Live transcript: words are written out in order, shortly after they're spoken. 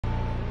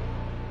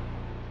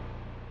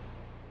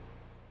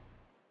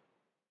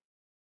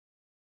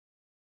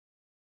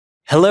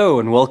Hello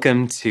and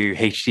welcome to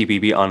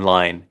HTBB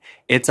Online.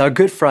 It's our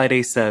Good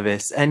Friday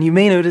service, and you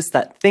may notice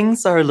that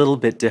things are a little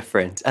bit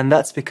different, and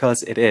that's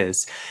because it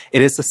is.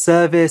 It is a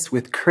service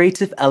with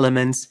creative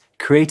elements,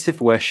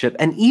 creative worship,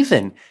 and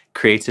even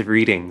creative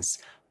readings.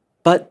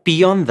 But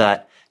beyond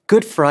that,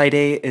 Good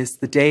Friday is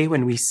the day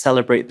when we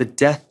celebrate the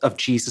death of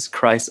Jesus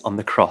Christ on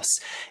the cross.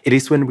 It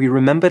is when we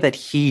remember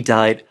that He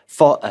died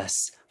for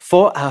us,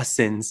 for our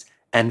sins,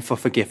 and for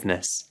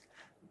forgiveness.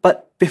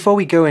 But before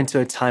we go into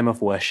a time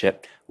of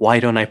worship, why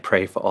don't I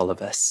pray for all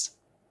of us?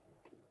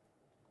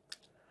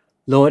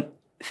 Lord,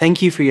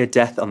 thank you for your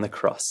death on the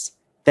cross.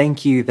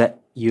 Thank you that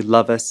you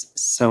love us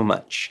so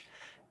much.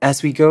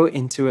 As we go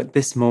into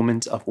this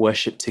moment of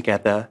worship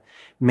together,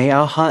 may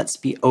our hearts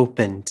be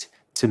opened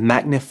to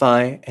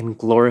magnify and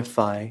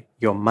glorify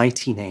your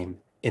mighty name.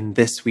 In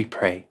this we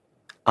pray.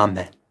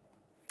 Amen.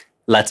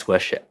 Let's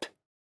worship.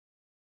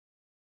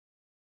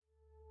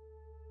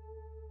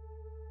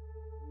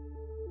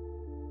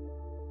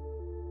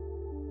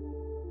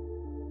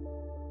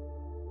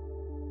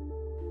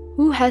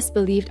 Who has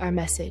believed our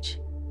message,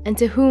 and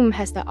to whom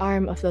has the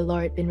arm of the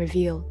Lord been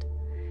revealed?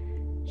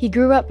 He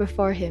grew up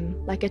before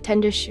him like a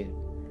tender shoot,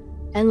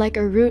 and like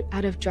a root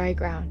out of dry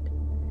ground.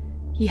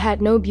 He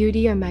had no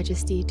beauty or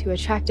majesty to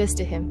attract us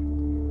to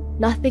him,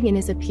 nothing in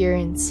his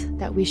appearance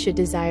that we should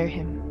desire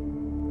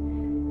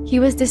him. He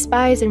was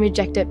despised and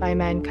rejected by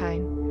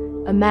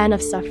mankind, a man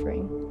of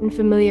suffering and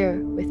familiar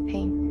with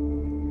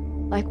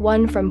pain. Like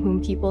one from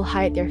whom people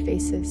hide their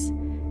faces,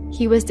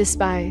 he was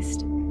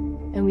despised,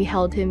 and we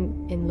held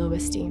him in low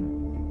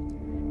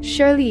esteem.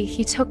 Surely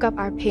he took up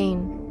our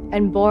pain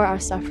and bore our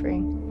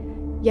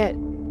suffering, yet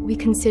we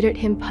considered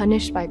him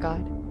punished by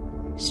God,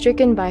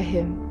 stricken by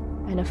him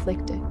and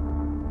afflicted.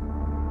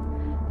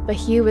 But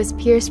he was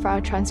pierced for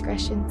our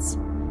transgressions,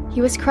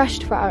 he was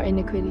crushed for our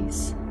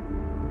iniquities.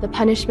 The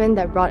punishment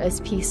that brought us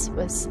peace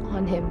was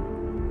on him,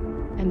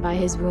 and by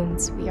his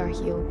wounds we are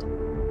healed.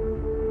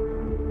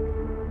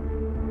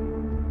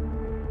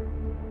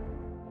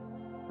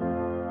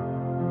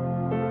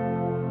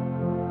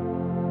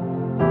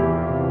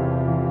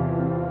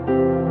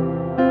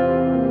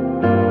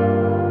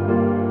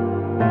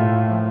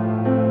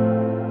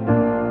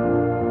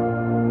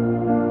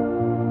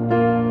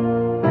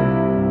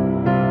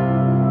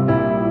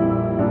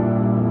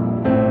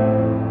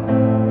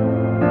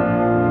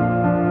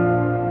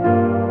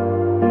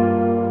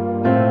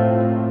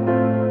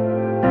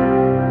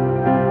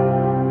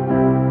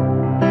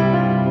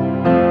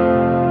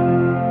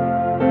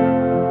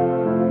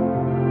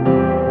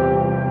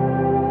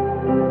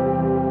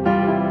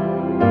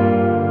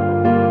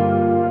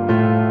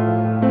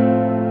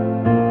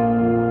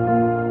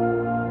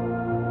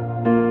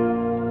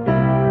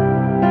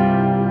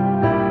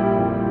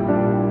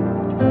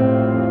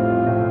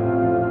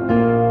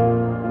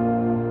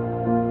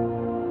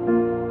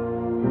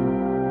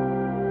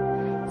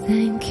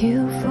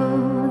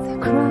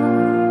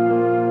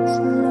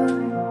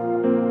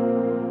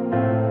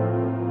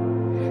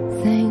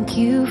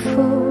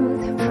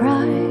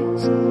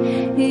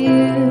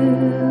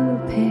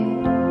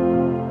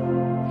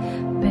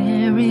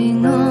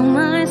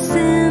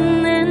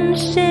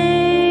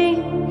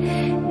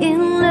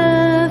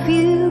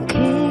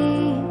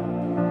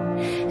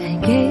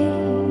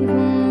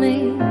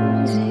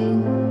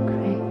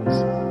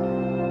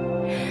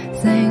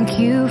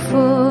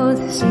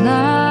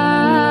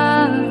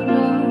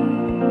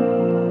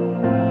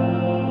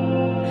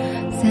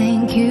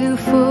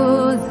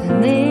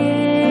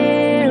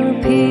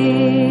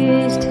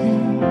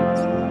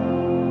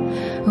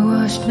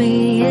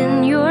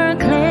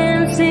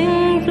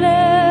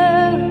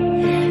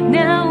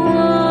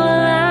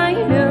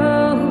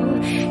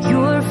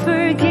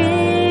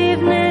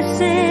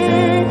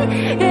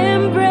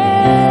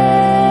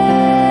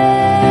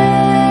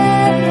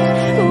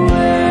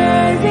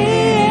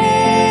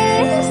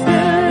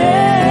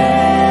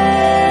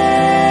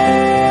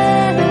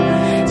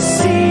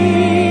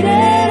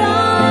 Seated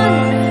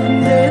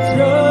on the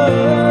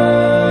throne.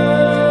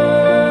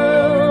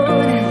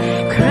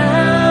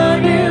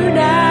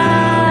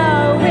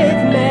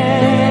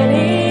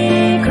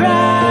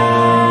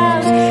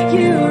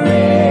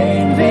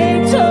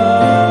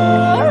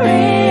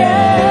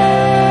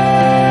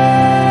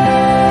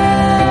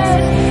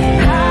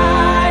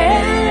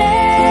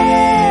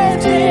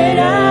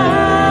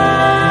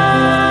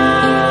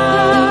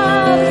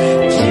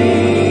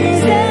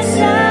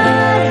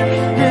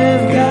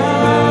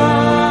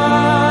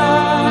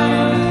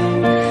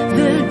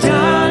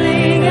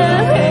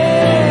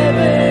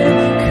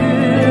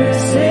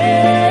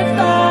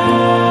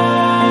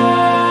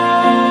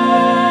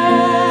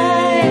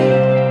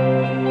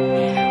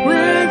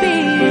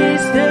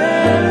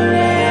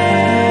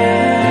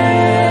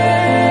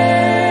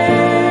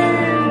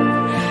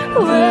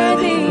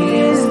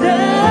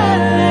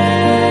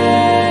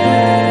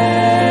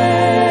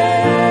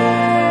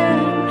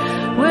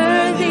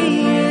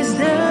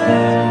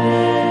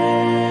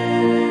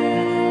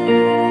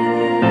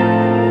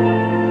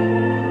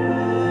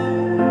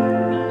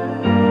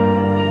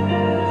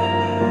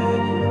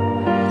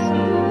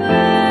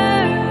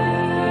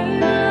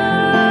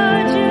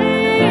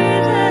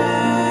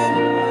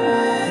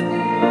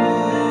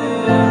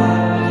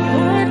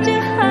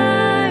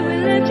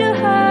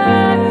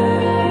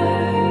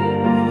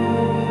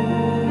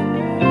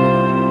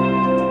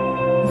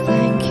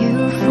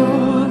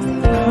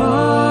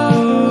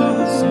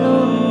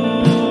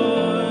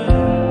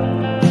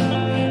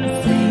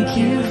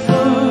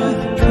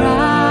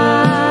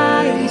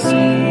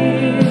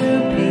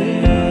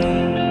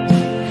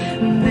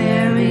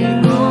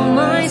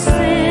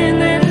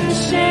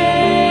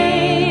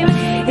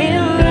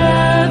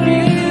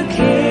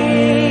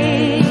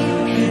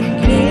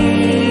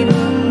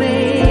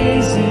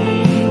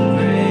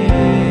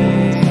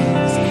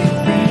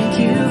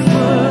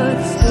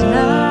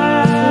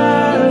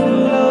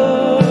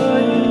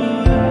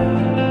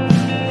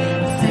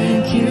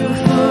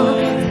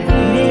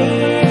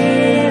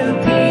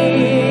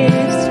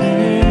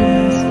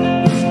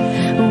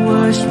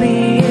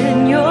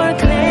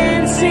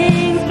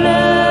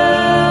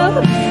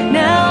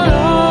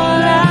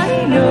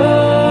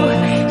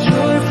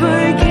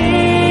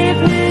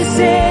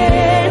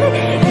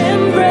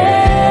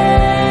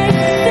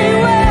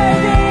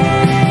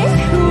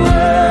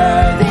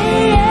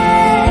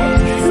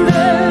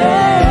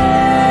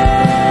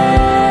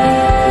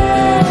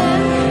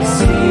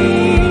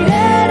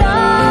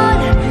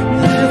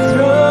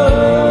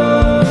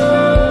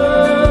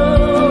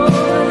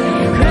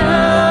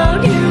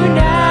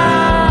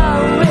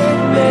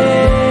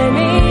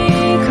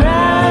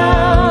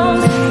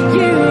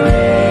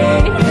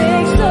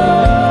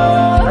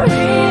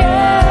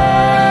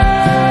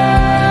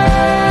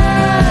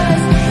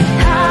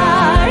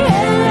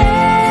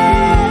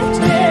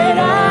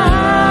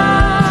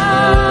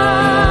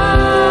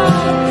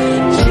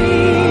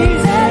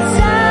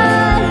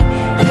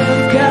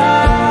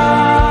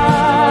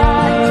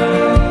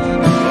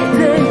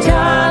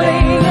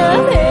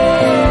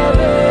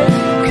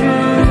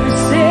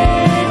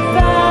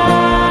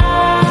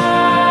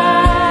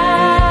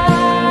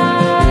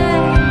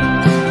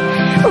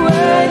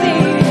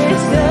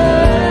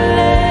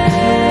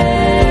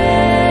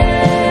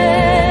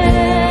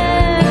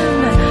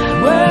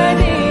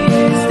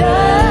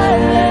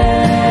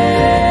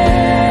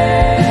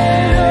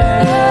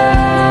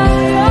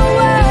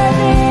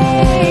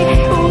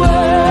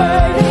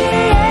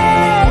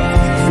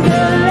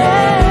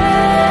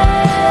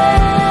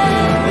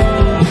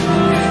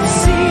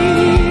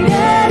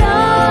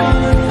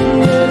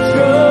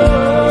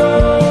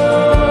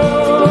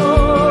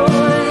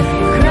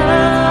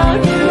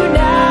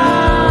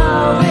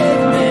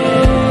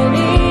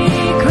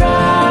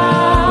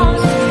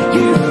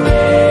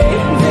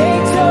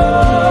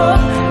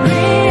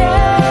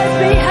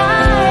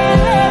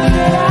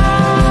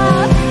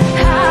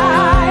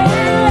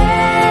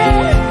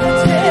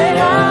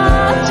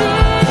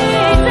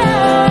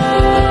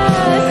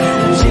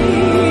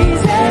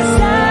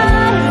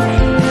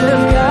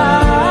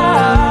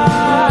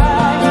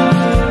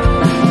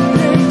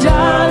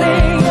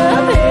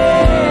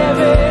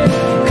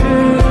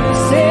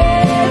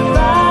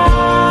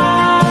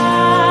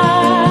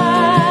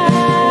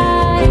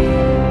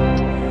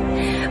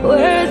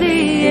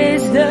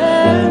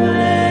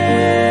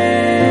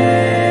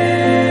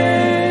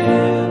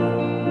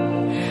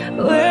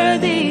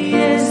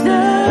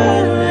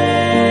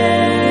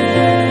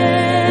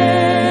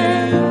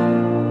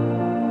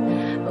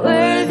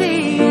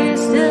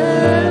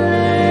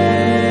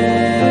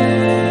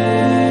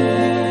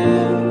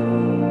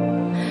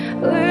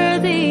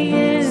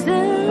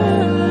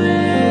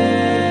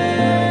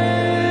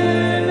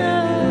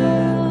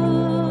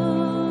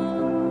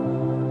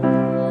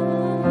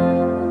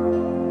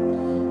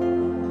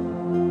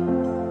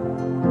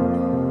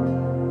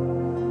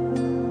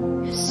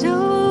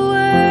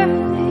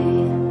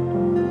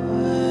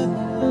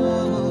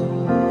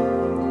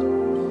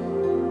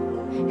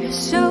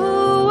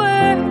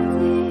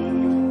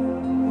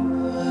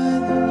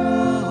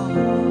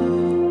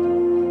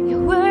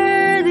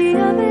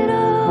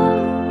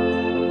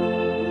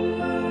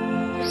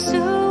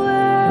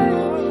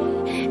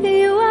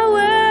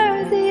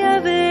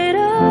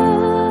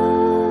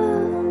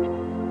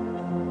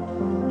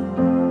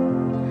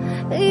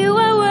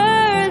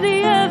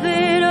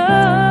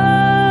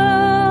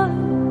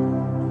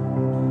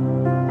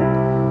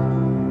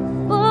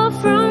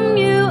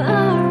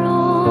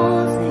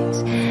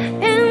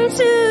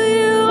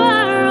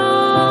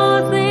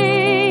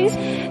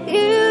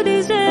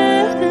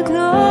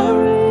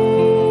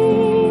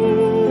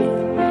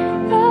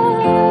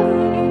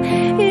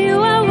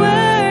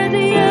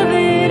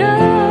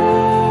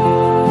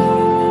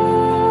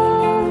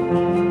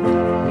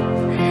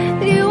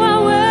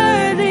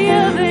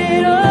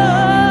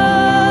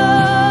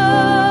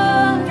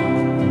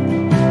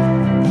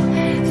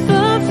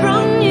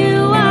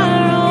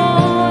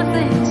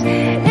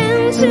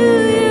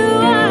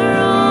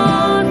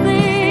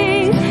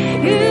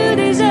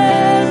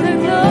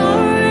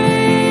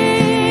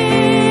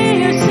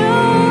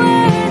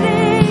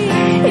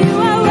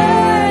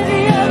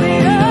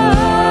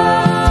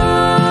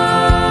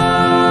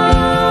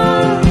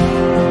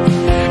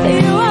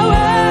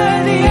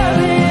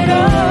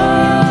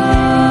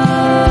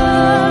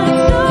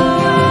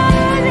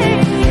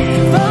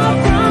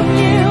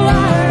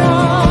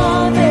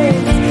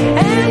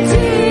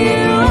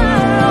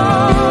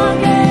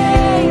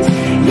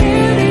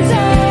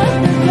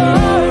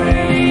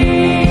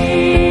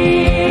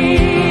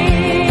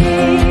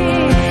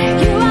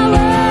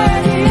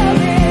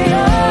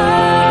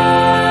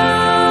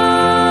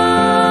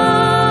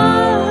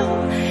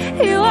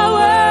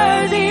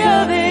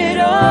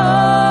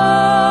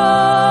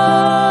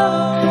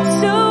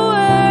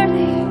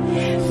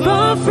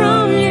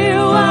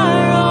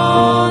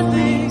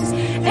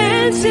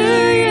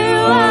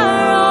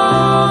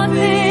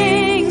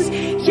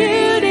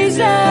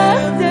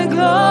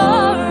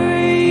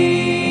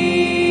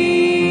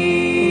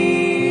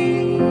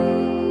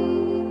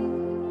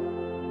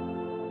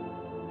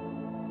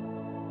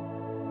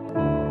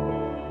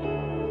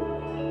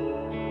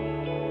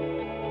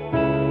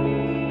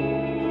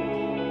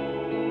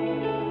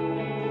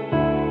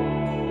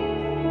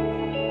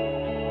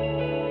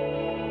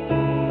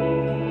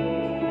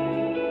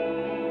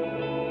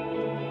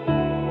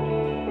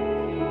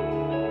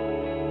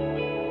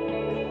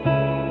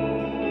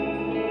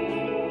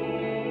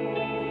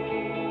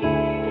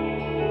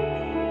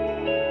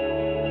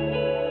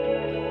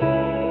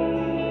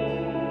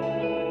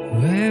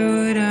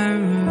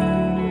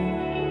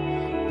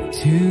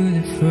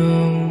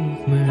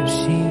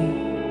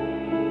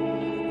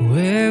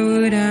 where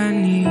would I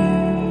kneel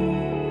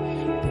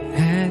but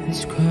at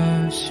this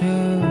cross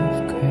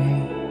of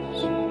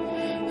grace?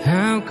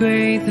 How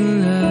great the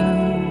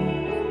love,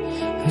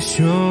 how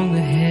strong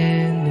the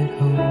hand that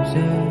holds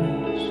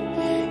us.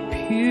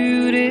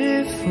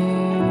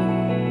 Beautiful,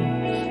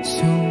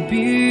 so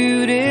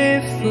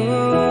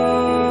beautiful.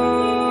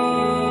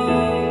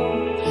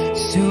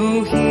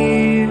 So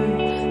here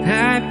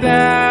I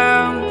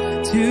bow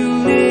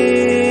to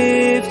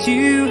lift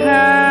you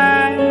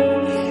high,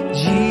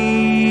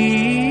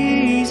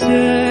 Jesus,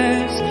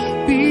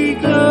 be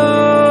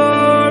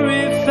glorified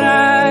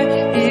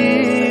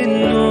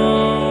in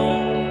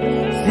all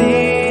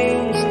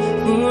things.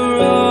 For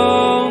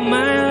all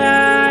my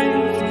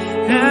life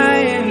I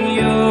am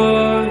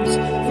yours,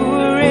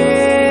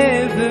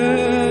 forever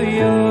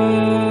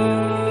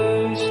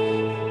yours.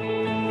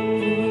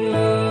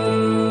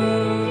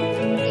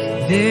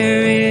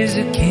 There is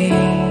a King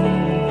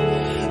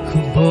who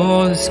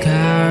bore the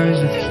scars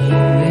of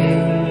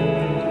healing.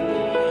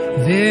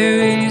 There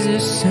is a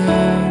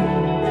Son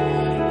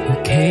who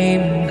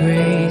came in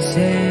grace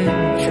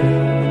and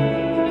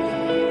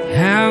truth.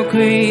 How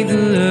great the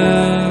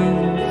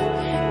love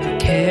that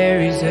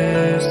carries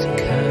us to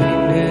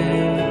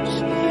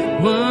kindness.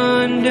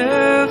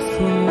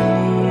 Wonderful,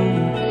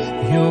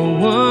 you're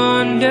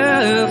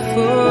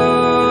wonderful.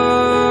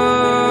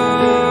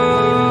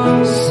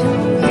 So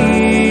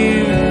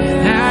here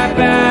I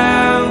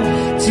bow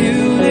to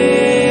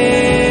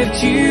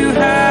lift you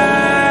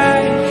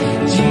high,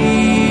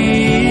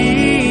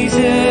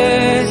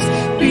 Jesus,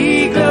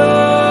 be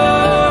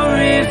glorified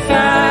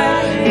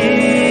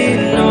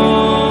in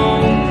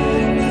all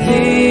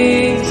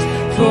things.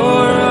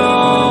 For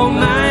all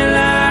my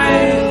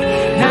life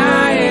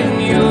I am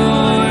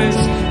yours,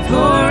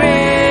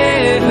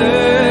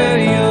 forever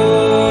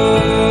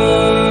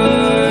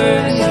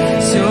yours.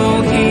 So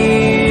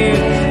here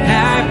I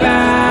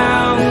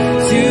bow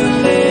to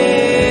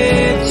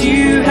lift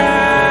you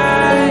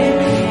high,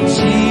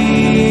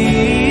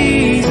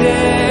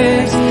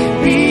 Jesus,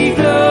 be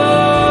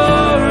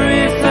glorified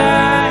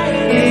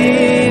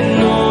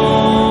in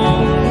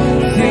all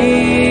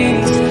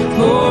things.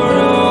 For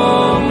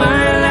all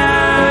my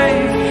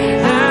life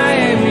I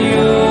am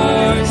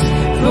yours,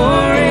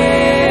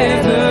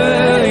 forever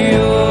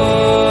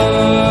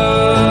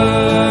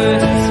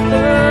yours.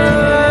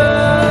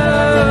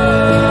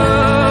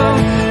 Oh,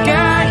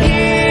 God,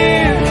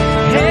 here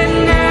and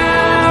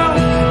now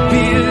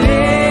be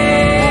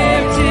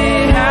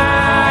lifted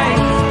high.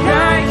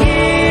 Right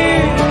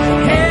here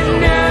and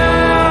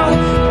now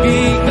be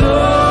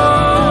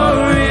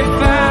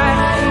glorified.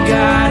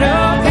 God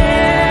of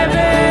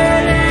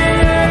heaven and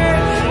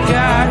earth,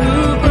 God who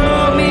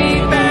brought me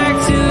back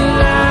to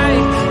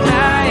life, I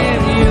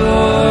am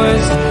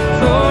yours,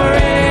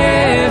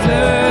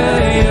 forever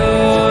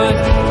yours.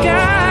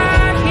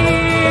 God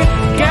here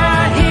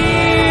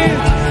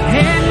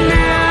and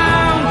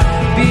now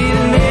be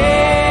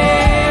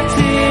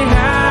lifted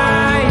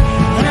high.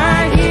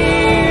 Right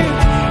here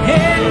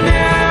and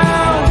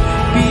now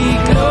be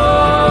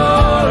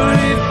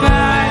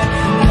glorified.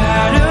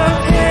 God of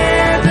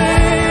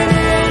heaven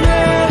and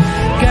earth,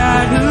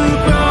 God who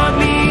brought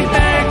me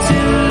back to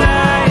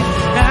life,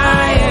 I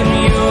am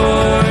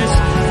yours,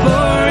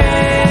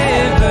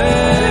 forever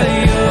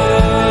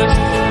yours.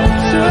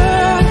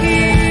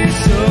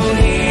 So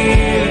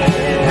here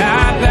I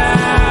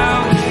bow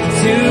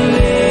to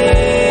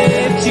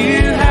lift you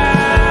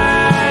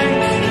high,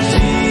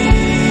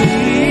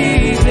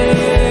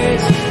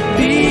 Jesus,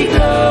 be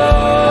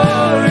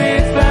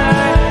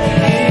glorified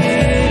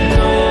in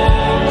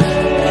all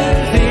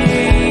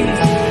things.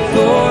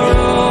 For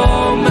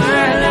all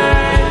my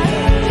life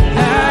I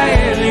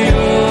am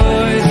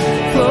yours,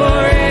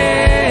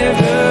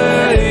 forever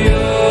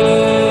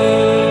yours.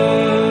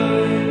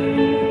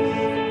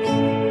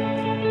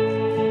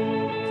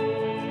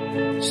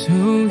 So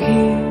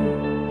here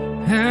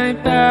I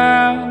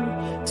bow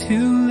to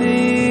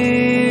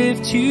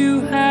lift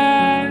you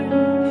high,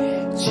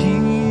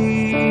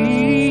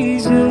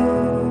 Jesus,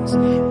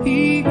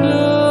 be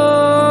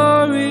glorified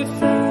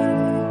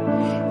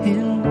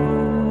in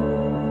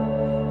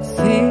all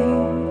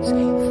things.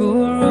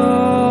 For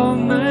all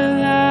my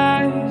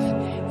life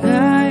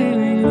I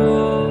am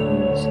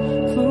yours,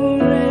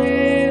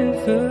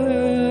 forever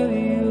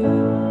yours.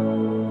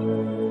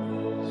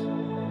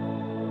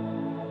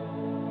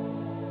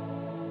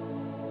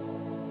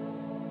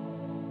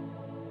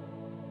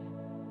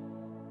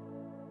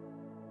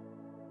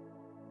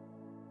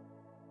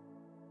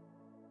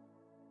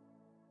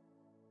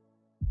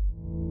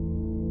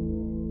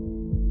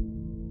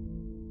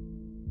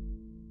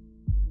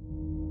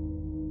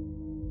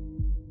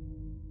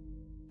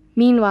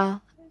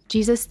 Meanwhile,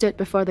 Jesus stood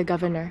before the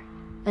governor,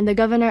 and the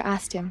governor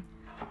asked him,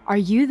 "Are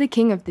you the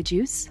king of the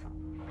Jews?"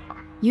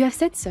 "You have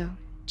said so,"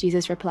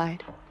 Jesus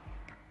replied.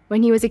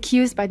 When he was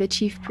accused by the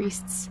chief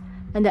priests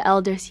and the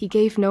elders, he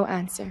gave no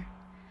answer.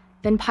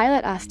 Then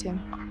Pilate asked him,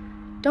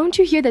 "Don't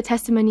you hear the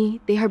testimony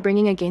they are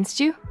bringing against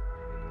you?"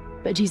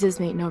 But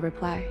Jesus made no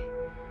reply,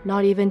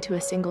 not even to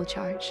a single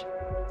charge.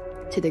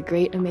 to the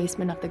great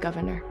amazement of the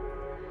governor.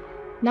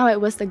 Now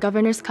it was the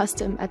governor's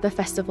custom at the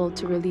festival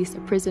to release a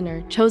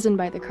prisoner chosen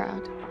by the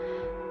crowd.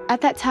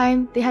 At that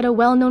time, they had a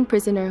well-known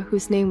prisoner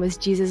whose name was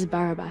Jesus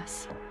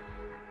Barabbas.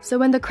 So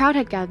when the crowd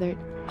had gathered,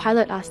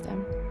 Pilate asked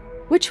them,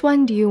 "Which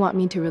one do you want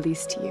me to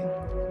release to you?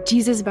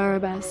 Jesus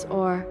Barabbas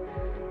or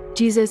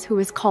Jesus who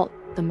is called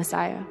the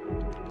Messiah?"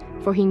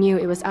 For he knew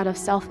it was out of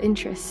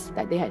self-interest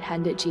that they had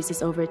handed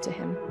Jesus over to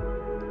him.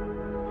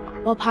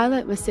 While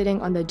Pilate was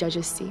sitting on the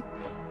judge's seat,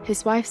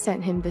 his wife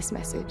sent him this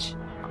message: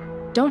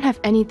 "Don't have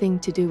anything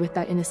to do with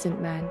that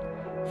innocent man,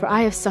 for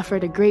I have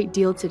suffered a great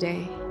deal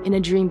today in a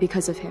dream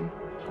because of him."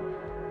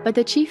 But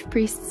the chief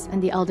priests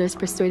and the elders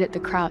persuaded the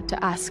crowd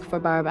to ask for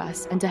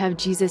Barabbas and to have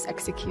Jesus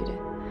executed.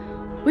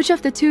 "Which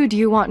of the two do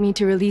you want me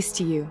to release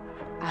to you?"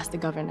 asked the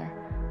governor.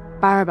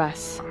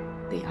 "Barabbas,"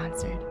 they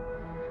answered.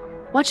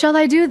 "What shall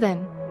I do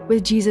then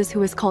with Jesus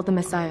who is called the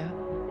Messiah?"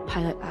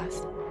 Pilate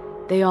asked.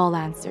 They all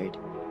answered,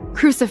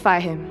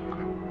 "Crucify him."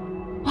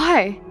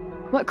 "Why?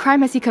 What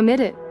crime has he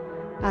committed?"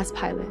 asked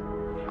Pilate.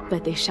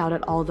 But they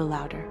shouted all the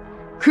louder,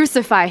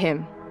 "Crucify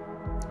him!"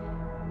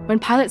 When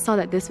Pilate saw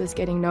that this was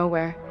getting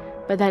nowhere,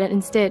 but that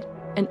instead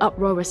an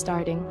uproar was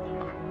starting,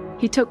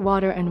 he took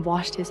water and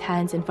washed his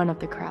hands in front of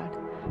the crowd.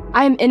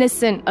 "I am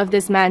innocent of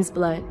this man's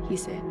blood," he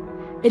said.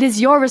 "It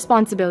is your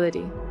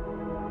responsibility."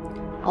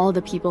 All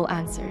the people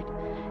answered,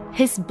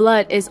 "His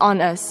blood is on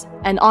us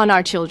and on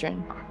our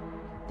children."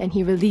 Then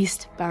he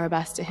released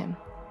Barabbas to him,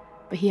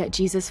 but he had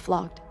Jesus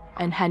flogged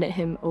and handed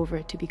him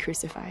over to be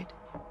crucified.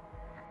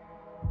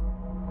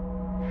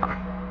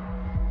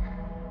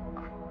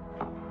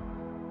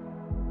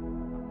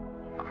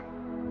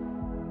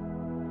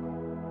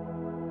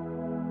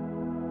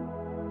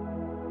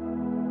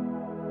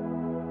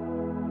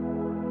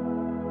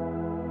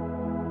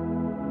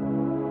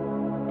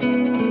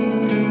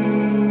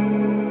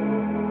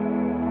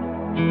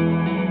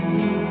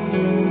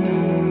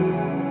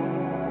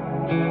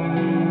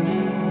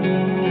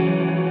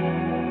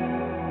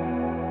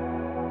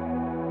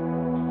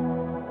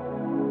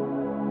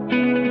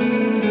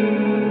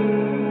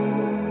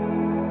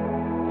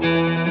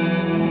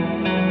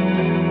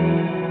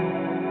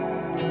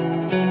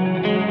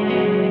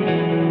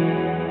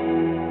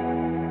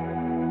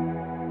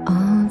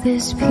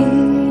 This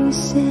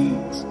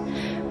pieces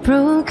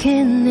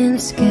broken and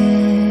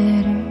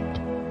scattered,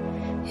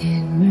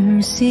 in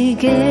mercy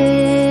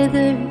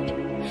gathered,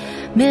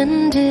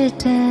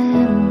 mended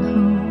and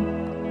whole,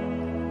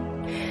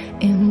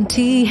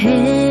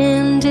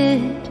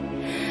 empty-handed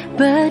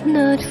but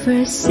not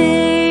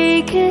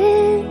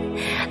forsaken.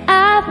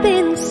 I've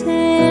been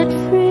set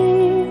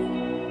free,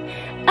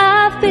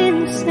 I've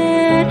been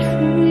set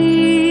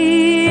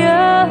free.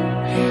 Oh,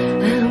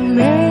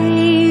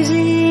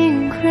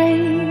 amazing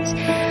grace,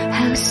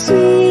 how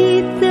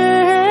sweet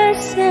the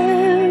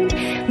sound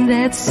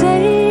that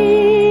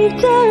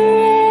saved a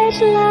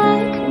wretch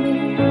like me.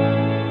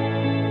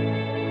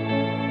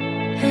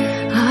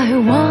 I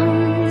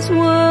once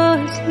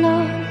was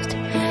lost,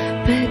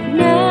 but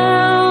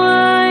now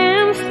I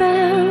am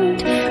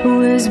found,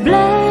 was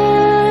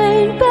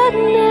blind, but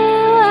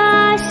now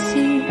I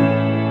see.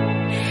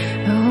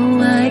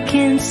 Oh, I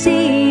can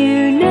see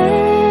you now.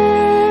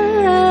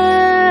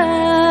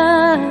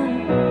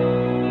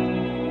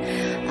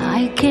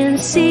 I can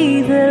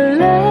see the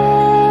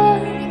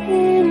love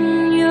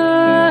in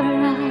your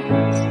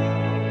eyes,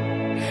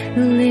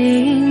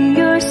 laying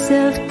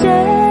yourself down,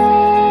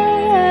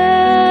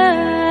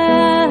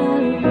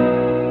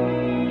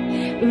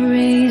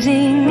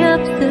 raising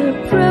up the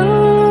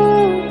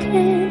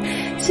broken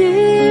to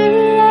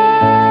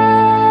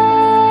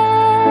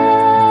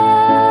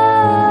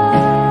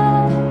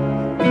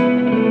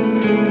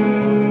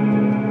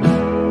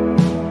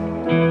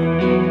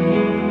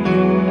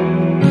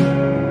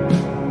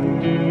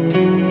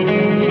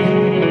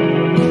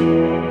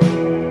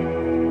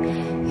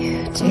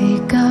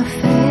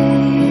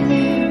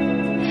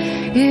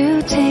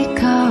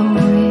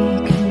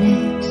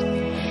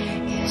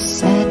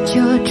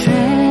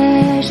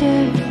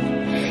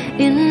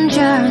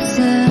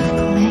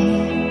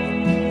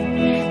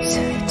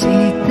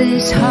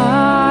this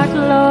heart,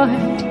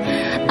 Lord,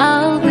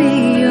 I'll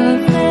be your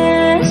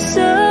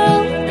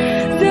vessel,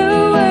 the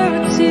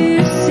world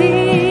to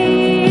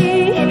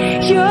see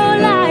your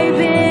life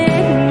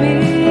in me.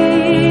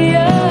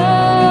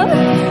 Oh,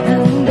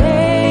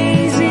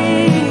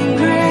 amazing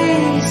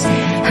grace,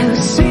 how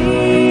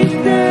sweet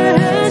the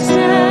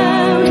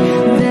sound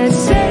that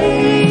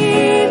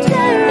saved a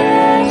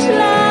wretch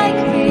like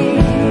me.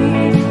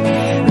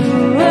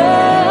 Oh,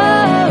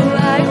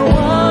 I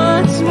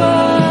once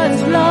was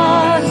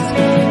lost,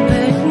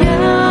 but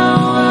now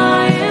I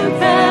am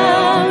found.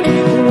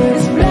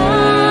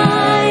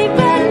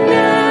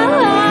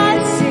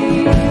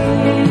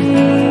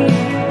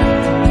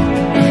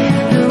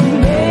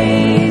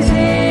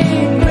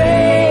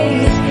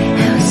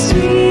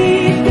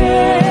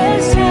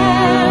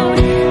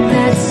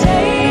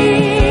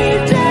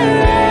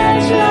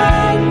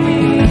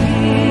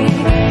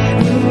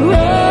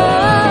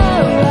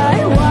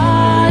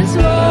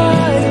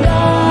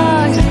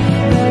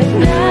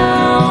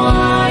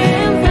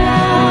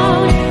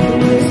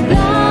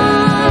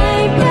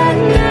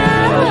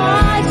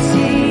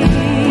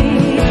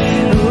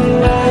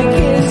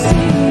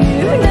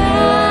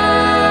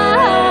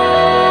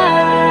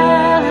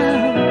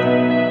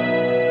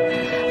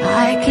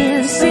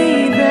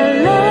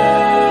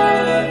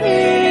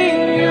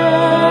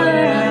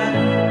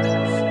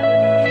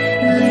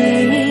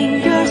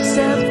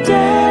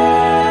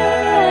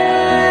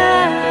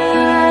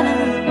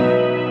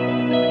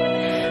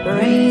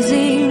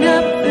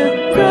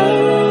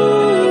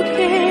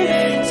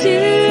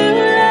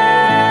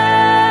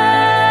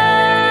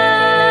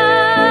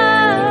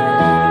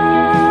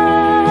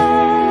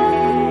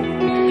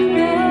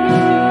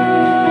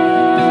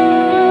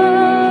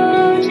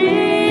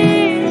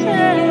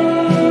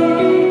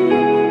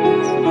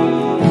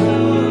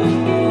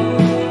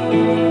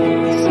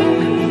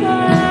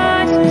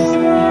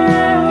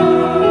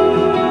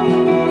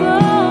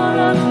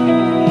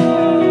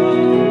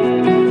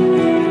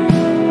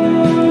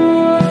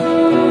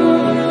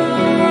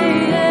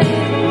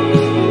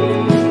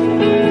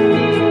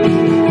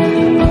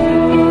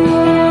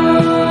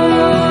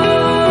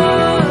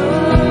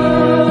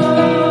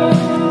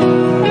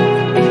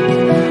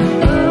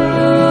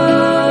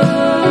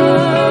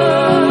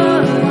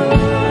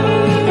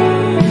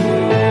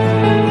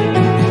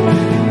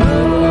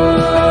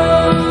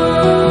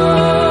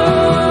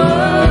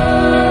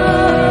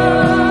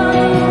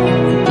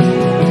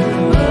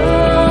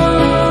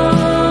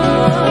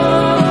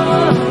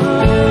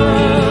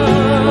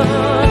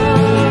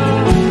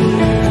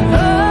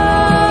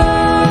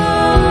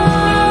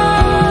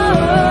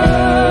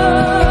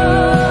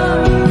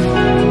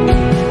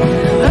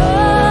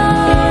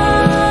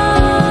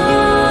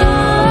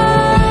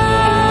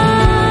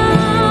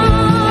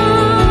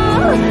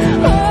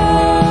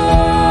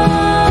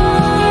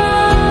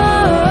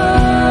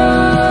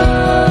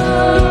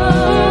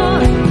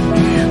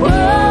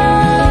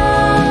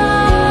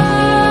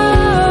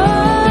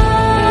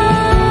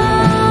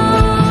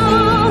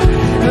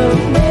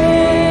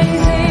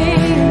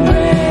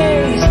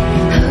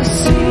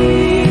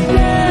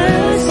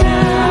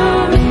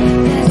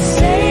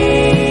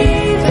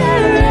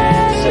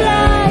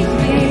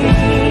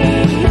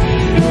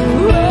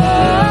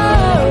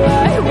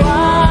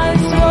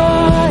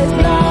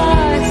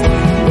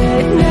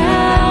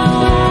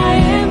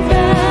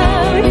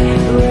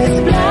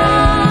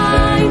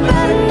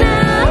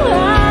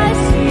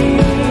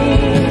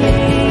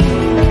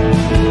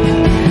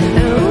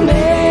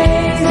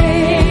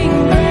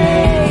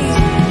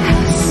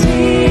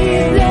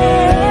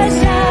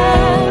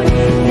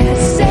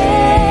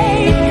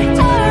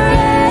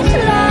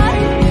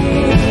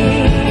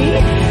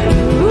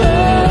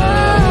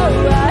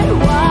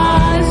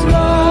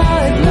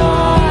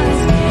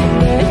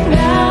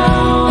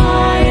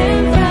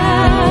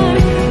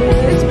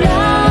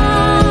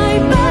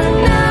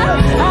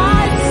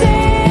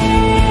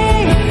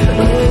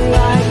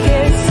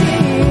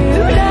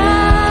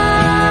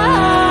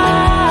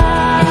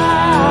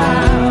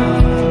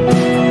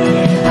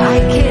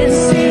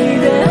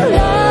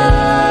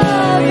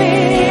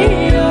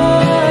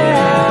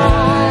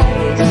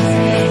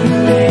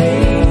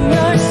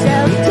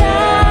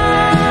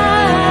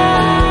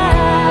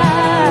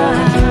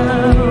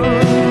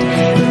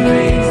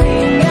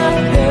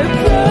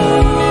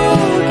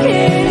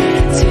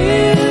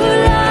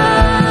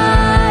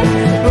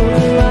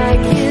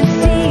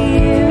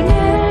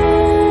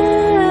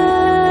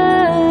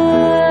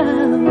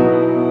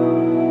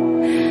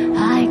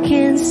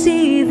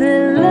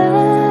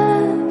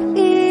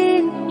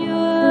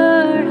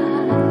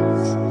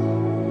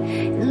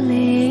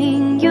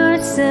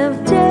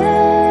 of death,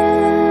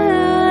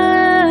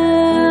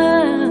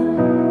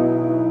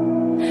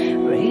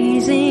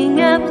 raising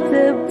up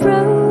the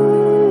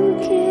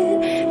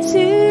broken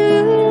to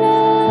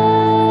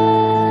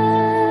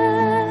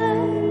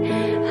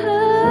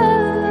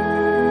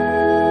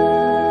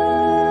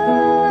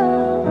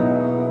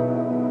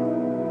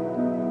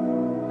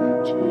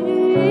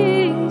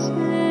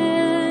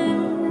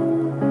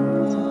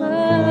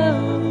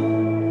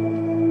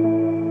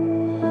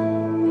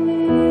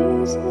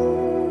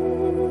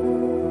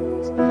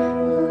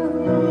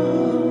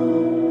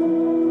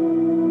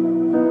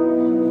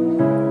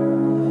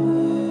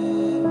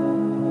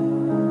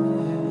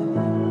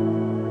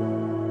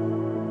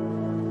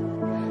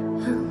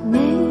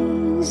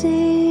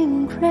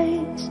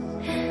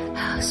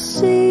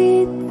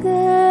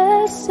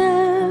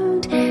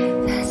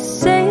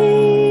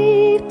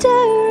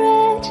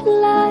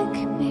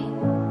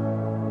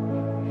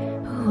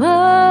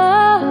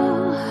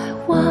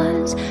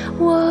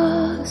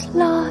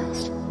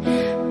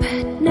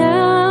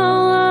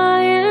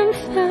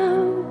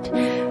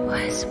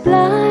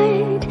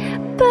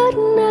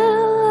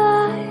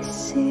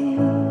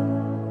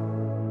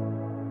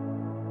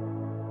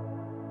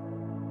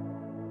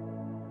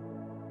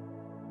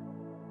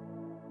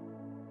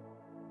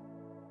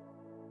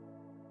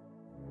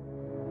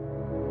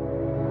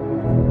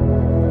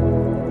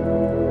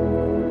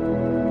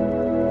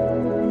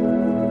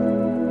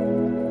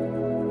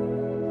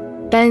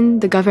Then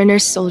the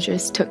governor's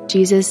soldiers took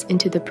Jesus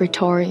into the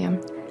praetorium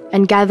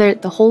and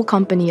gathered the whole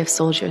company of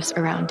soldiers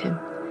around him.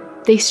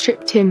 They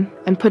stripped him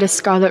and put a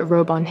scarlet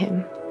robe on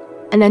him,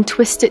 and then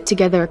twisted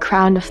together a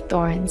crown of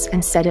thorns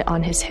and set it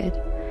on his head.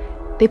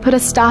 They put a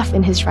staff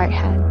in his right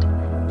hand.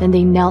 Then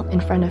they knelt in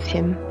front of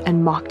him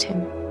and mocked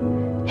him.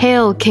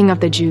 "Hail, King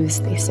of the Jews,"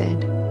 they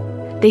said.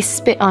 They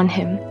spit on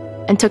him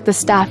and took the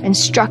staff and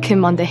struck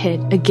him on the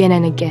head again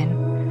and again.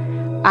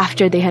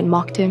 After they had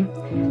mocked him,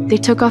 they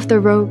took off the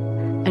robe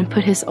and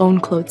put his own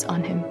clothes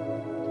on him.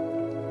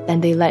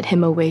 Then they led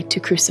him away to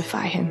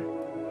crucify him.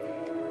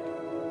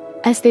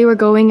 As they were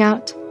going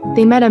out,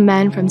 they met a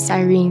man from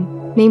Cyrene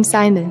named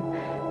Simon,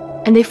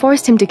 and they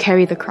forced him to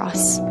carry the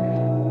cross.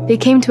 They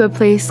came to a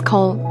place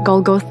called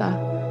Golgotha,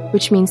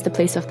 which means the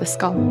place of the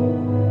skull.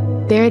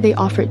 There they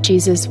offered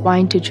Jesus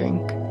wine to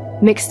drink,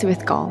 mixed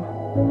with gall.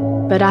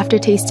 But after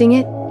tasting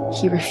it,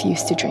 he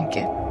refused to drink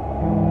it.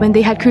 When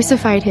they had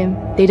crucified him,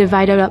 they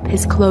divided up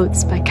his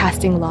clothes by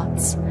casting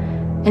lots.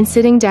 And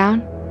sitting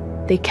down,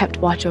 they kept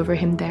watch over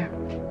him there.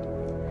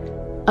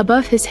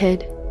 Above his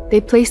head, they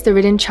placed the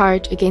written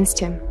charge against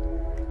him: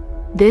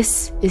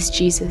 "This is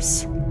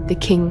Jesus, the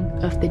King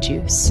of the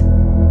Jews."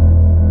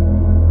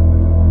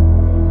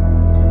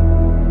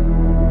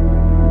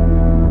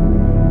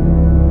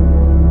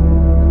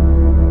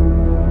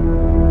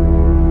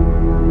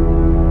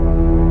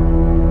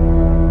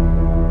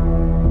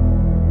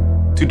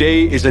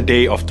 Today is a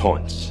day of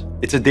taunts.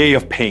 It's a day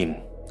of pain.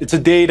 It's a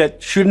day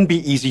that shouldn't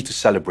be easy to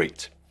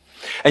celebrate.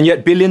 And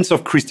yet billions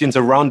of Christians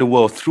around the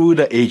world through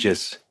the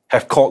ages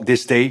have called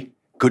this day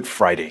Good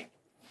Friday.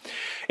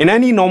 In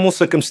any normal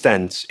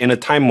circumstance, in a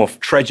time of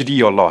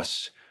tragedy or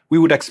loss, we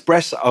would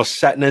express our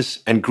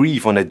sadness and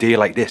grief on a day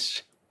like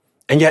this.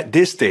 And yet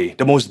this day,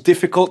 the most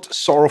difficult,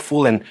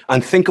 sorrowful, and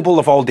unthinkable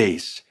of all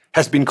days,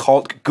 has been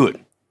called good.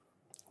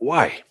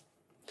 Why?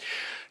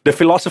 The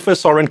philosopher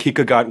Søren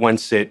Kierkegaard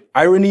once said,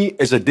 "Irony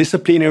is a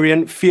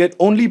disciplinarian feared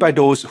only by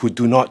those who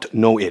do not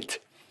know it,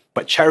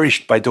 but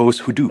cherished by those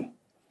who do."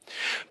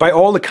 By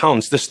all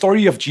accounts, the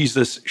story of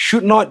Jesus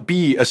should not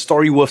be a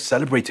story worth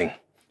celebrating,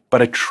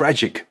 but a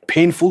tragic,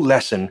 painful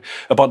lesson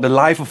about the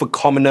life of a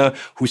commoner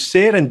who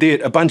said and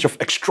did a bunch of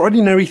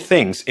extraordinary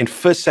things in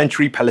first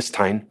century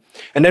Palestine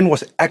and then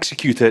was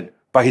executed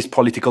by his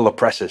political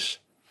oppressors.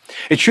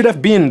 It should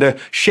have been the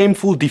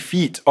shameful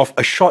defeat of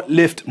a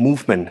short-lived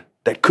movement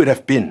that could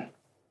have been.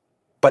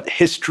 But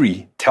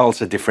history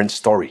tells a different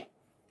story.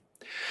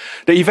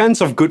 The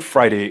events of Good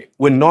Friday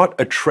were not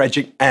a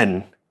tragic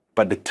end,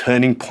 but the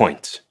turning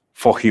point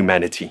for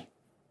humanity.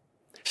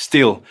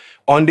 Still,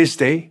 on this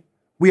day,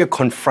 we are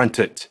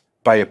confronted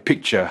by a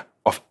picture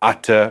of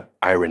utter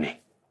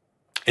irony.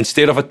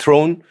 Instead of a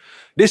throne,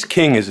 this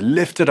king is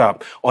lifted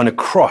up on a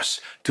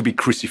cross to be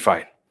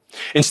crucified.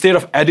 Instead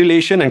of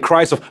adulation and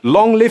cries of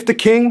 "Long live the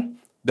king,"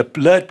 the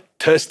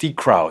bloodthirsty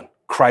crowd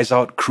cries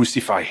out,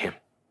 "Crucify him."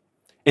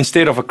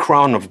 Instead of a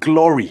crown of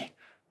glory,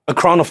 a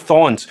crown of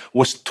thorns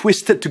was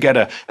twisted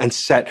together and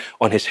set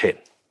on his head.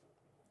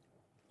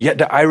 Yet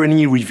the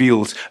irony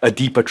reveals a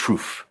deeper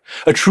truth,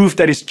 a truth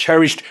that is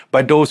cherished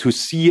by those who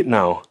see it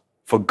now,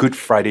 for Good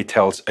Friday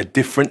tells a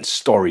different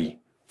story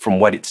from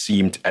what it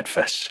seemed at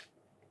first.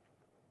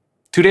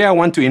 Today, I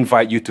want to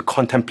invite you to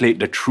contemplate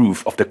the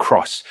truth of the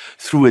cross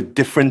through a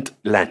different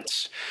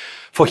lens.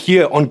 For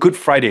here on Good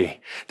Friday,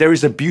 there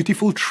is a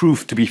beautiful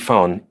truth to be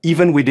found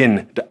even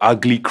within the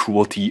ugly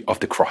cruelty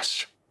of the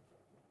cross.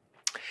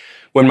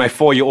 When my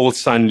 4-year-old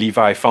son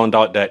Levi found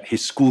out that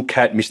his school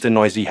cat, Mr.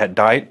 Noisy, had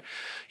died,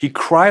 he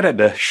cried at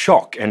the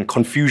shock and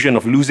confusion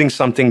of losing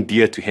something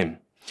dear to him.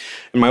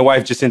 And my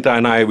wife Jacinta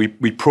and I,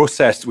 we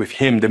processed with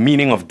him the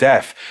meaning of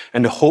death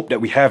and the hope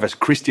that we have as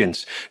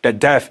Christians, that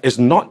death is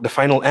not the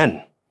final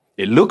end.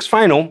 It looks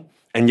final,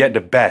 and yet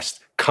the best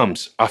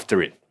comes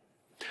after it.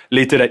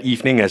 Later that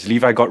evening, as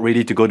Levi got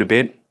ready to go to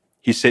bed,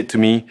 he said to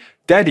me,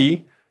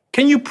 "Daddy,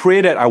 can you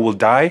pray that I will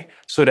die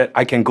so that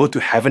I can go to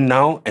heaven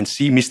now and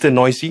see Mr.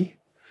 Noisy?"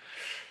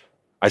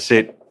 I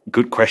said,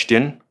 "Good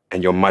question,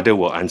 and your mother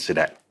will answer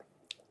that."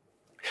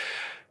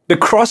 The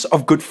cross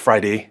of Good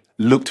Friday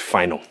looked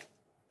final,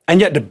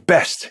 and yet the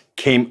best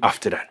came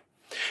after that.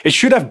 It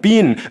should have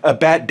been a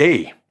bad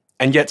day,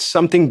 and yet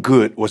something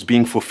good was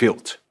being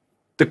fulfilled.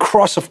 The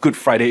cross of Good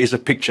Friday is a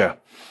picture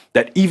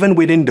that even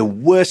within the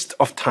worst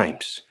of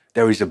times,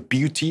 there is a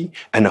beauty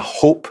and a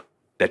hope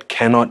that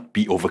cannot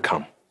be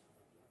overcome.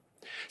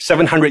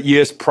 700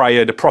 years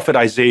prior, the prophet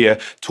Isaiah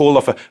told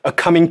of a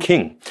coming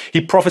king.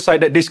 He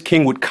prophesied that this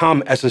king would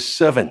come as a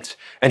servant,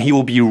 and he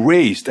will be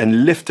raised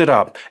and lifted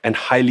up and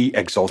highly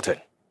exalted.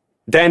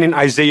 Then in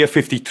Isaiah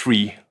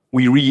 53,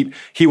 we read,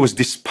 "He was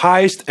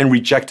despised and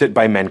rejected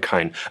by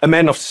mankind, a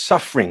man of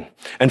suffering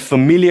and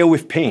familiar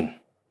with pain.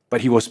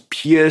 But he was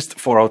pierced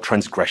for our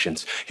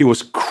transgressions. He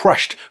was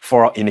crushed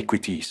for our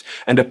iniquities.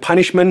 And the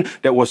punishment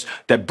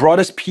that brought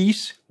us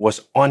peace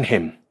was on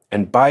him,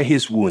 and by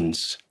his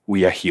wounds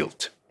we are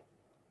healed."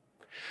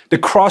 The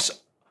cross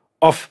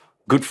of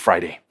Good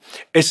Friday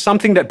is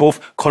something that both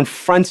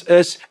confronts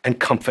us and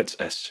comforts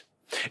us.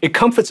 It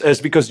comforts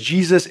us because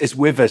Jesus is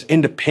with us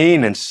in the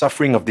pain and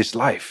suffering of this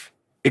life.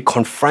 It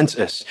confronts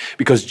us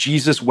because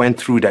Jesus went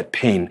through that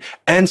pain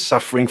and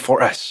suffering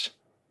for us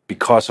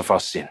because of our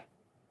sin.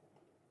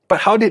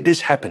 But how did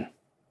this happen?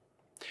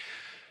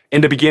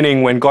 In the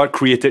beginning, when God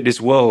created this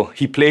world,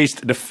 he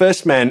placed the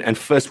first man and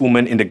first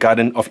woman in the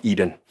Garden of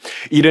Eden.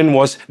 Eden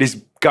was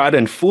this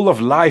garden full of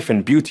life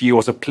and beauty. It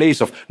was a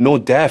place of no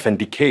death and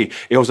decay.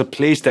 It was a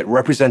place that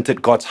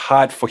represented God's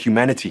heart for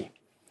humanity.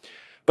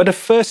 But the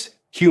first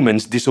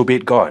humans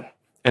disobeyed God.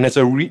 And as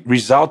a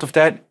result of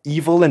that,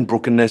 evil and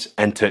brokenness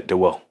entered the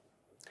world.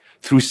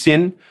 Through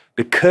sin,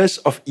 the curse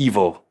of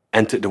evil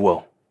entered the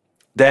world.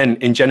 Then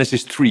in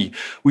Genesis 3,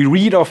 we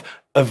read of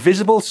a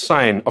visible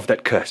sign of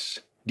that curse,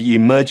 the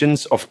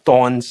emergence of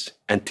thorns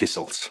and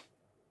thistles.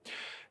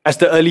 As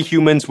the early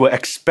humans were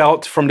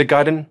expelled from the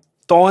garden,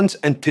 thorns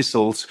and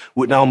thistles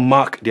would now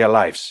mark their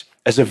lives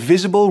as a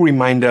visible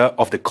reminder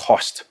of the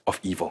cost of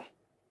evil.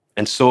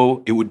 And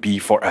so it would be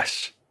for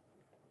us.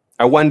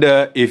 I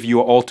wonder if you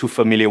are all too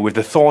familiar with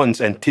the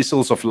thorns and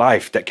thistles of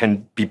life that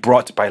can be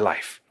brought by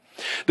life.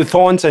 The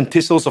thorns and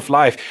thistles of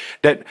life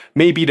that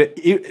may be the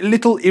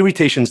little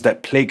irritations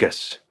that plague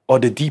us or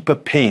the deeper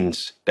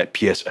pains that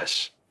pierce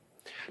us.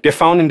 They're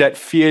found in that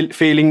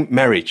failing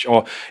marriage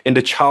or in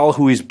the child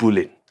who is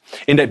bullied,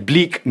 in that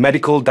bleak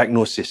medical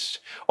diagnosis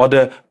or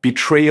the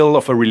betrayal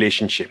of a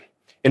relationship,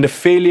 in the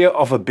failure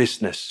of a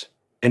business,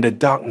 in the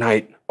dark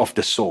night of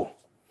the soul.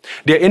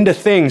 They're in the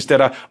things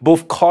that are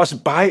both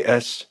caused by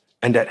us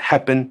and that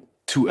happen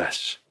to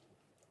us.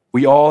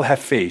 We all have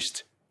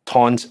faced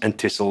thorns and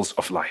thistles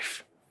of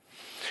life.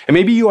 And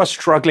maybe you are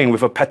struggling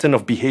with a pattern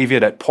of behavior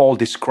that Paul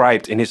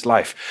described in his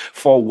life.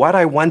 For what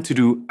I want to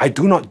do, I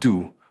do not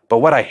do, but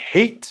what I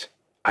hate,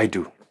 I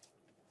do.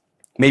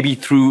 Maybe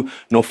through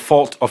no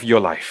fault of your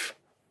life.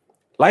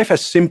 Life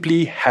has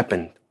simply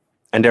happened,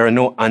 and there are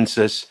no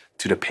answers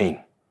to the pain.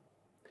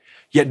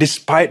 Yet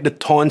despite the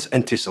thorns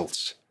and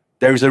thistles,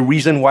 there is a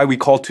reason why we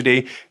call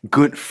today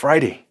Good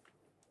Friday.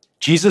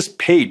 Jesus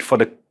paid for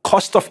the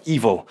cost of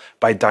evil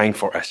by dying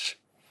for us.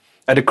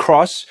 At the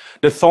cross,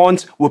 the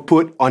thorns were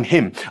put on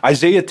him.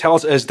 Isaiah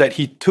tells us that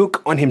he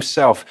took on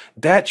himself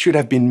that should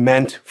have been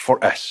meant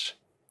for us.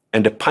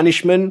 And the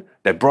punishment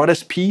that brought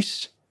us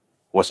peace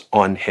was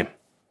on him.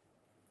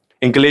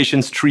 In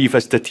Galatians 3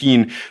 verse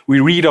 13, we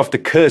read of the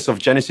curse of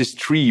Genesis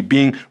 3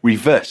 being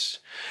reversed.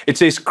 It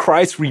says,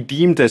 Christ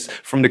redeemed us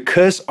from the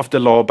curse of the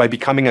law by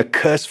becoming a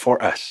curse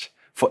for us.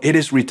 For it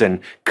is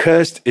written,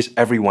 cursed is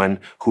everyone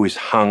who is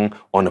hung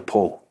on a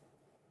pole.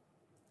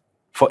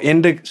 For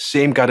in the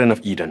same Garden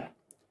of Eden,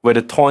 where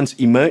the thorns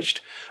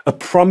emerged, a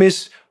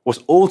promise was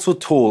also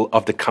told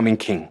of the coming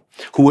king,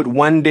 who would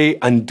one day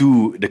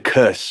undo the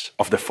curse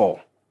of the fall.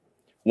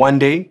 One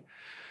day,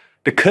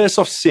 the curse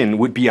of sin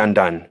would be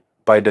undone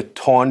by the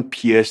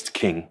thorn-pierced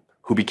king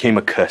who became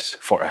a curse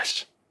for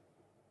us.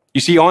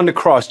 You see, on the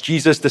cross,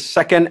 Jesus, the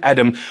second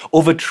Adam,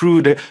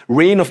 overthrew the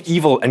reign of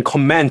evil and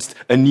commenced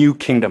a new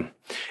kingdom.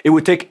 It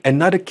would take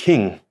another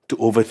king to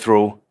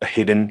overthrow a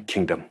hidden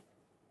kingdom.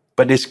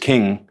 But this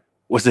king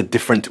was a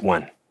different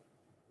one.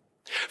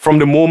 From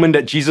the moment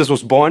that Jesus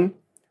was born,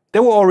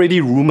 there were already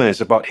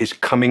rumors about his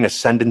coming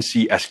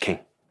ascendancy as king.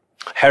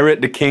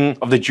 Herod, the king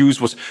of the Jews,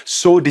 was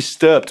so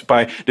disturbed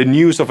by the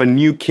news of a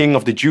new king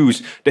of the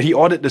Jews that he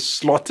ordered the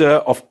slaughter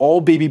of all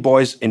baby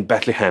boys in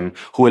Bethlehem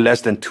who were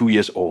less than 2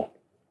 years old.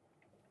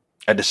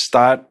 At the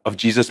start of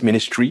Jesus'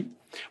 ministry,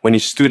 when he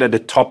stood at the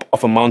top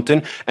of a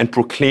mountain and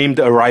proclaimed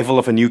the arrival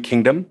of a new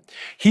kingdom,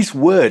 his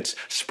words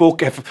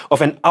spoke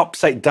of an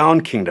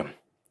upside-down kingdom,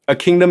 a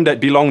kingdom that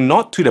belonged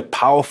not to the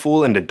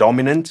powerful and the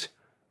dominant,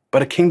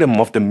 but a kingdom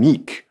of the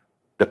meek,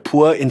 the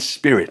poor in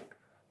spirit,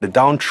 the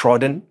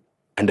downtrodden,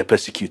 and the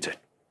persecuted.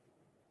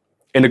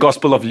 In the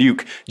Gospel of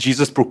Luke,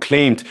 Jesus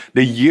proclaimed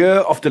the year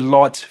of the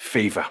Lord's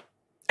favor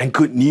and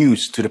good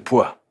news to the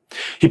poor.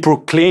 He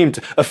proclaimed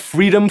a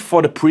freedom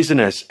for the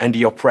prisoners and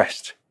the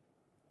oppressed.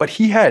 But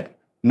he had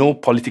no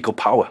political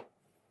power.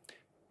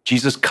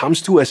 Jesus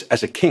comes to us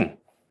as a king,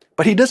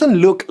 but he doesn't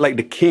look like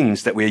the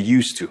kings that we're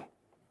used to.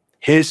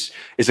 His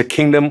is a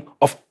kingdom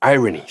of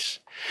ironies,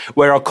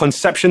 where our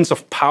conceptions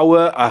of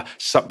power are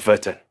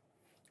subverted.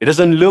 It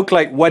doesn't look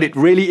like what it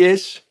really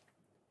is,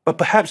 but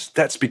perhaps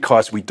that's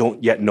because we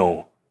don't yet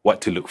know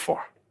what to look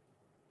for.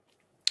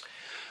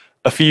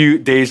 A few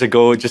days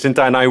ago,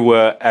 Jacinta and I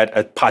were at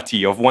a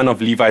party of one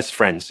of Levi's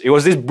friends. It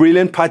was this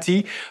brilliant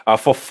party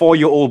for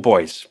 4-year-old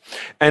boys.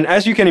 And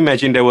as you can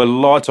imagine, there were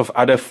lots of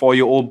other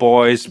 4-year-old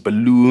boys,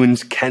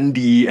 balloons,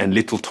 candy, and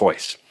little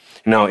toys.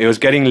 Now, it was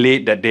getting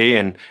late that day,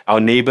 and our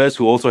neighbors,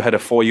 who also had a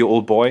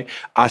 4-year-old boy,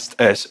 asked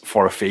us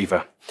for a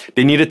favor.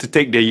 They needed to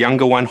take their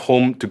younger one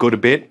home to go to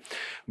bed,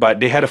 but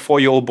they had a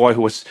 4-year-old boy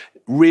who was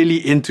really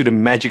into the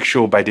magic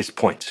show by this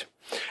point.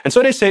 And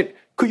so they said,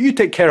 "Could you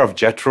take care of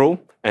Jethro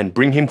and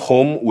bring him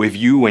home with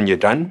you when you're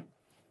done?"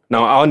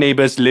 Now, our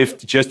neighbors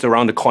lived just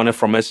around the corner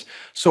from us,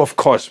 so of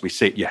course we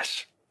said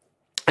yes.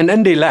 And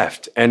then they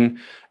left, and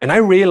I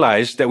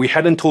realized that we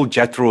hadn't told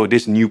Jethro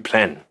this new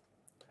plan.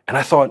 And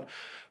I thought,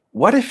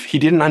 what if he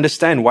didn't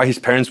understand why his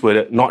parents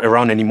were not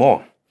around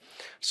anymore?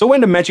 So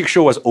when the magic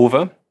show was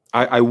over,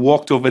 I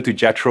walked over to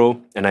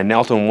Jethro and I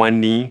knelt on one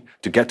knee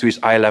to get to his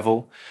eye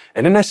level.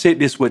 And then I said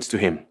these words to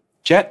him: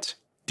 "Jet,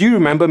 do you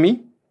remember me?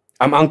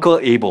 I'm Uncle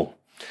Abel,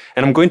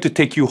 and I'm going to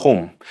take you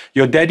home.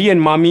 Your daddy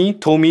and mommy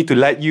told me to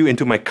let you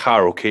into my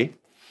car, okay?"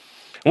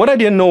 And what I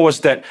didn't know was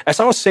that as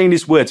I was saying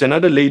these words,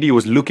 another lady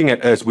was looking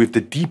at us with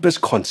the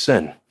deepest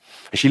concern.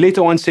 And she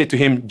later on said to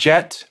him,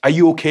 "Jet, are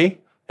you okay?"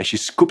 And she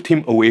scooped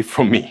him away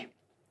from me.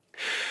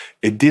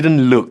 It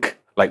didn't look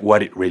like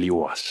what it really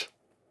was.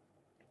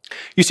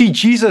 You see,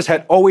 Jesus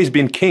had always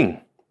been king,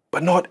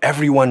 but not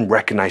everyone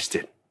recognized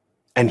it.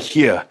 And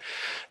here,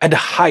 at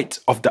the height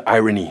of the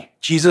irony,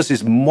 Jesus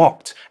is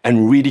mocked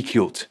and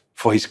ridiculed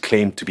for his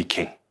claim to be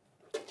king.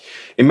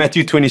 In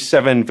Matthew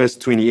 27, verse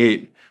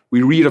 28,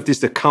 we read of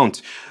this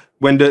account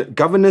when the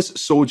governor's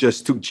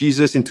soldiers took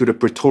Jesus into the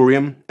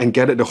praetorium and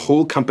gathered the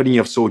whole company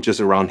of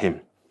soldiers around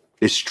him.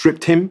 They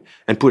stripped him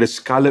and put a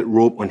scarlet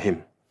robe on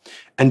him,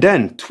 and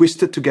then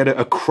twisted together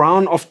a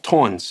crown of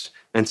thorns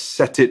and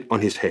set it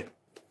on his head.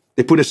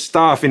 They put a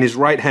staff in his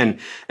right hand,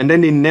 and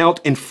then they knelt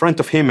in front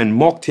of him and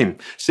mocked him,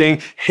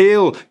 saying,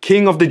 "Hail,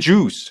 King of the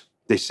Jews,"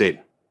 they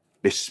said.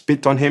 They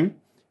spit on him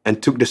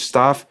and took the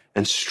staff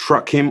and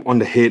struck him on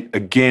the head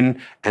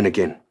again and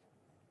again.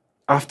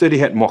 After they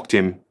had mocked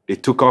him, they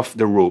took off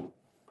the robe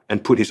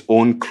and put his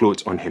own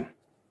clothes on him.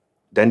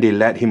 Then they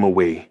led him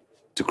away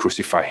to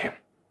crucify him.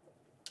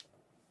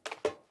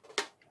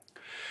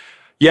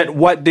 Yet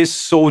what these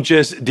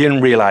soldiers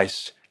didn't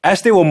realize,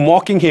 as they were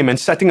mocking him and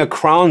setting a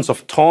crown of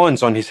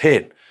thorns on his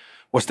head,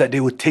 was that they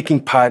were taking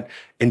part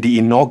in the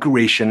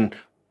inauguration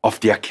of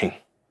their king.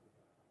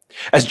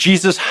 As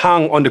Jesus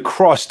hung on the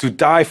cross to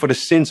die for the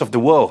sins of the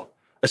world,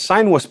 a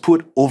sign was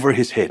put over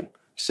his head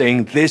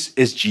saying, "This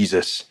is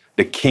Jesus,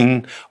 the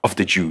King of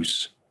the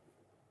Jews."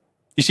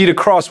 You see,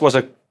 the cross was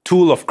a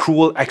tool of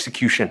cruel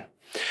execution.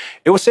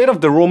 It was said of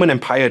the Roman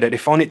Empire that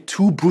they found it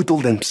too brutal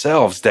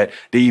themselves that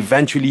they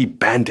eventually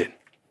banned it.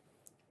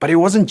 But it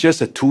wasn't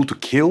just a tool to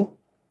kill,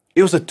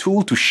 it was a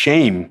tool to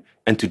shame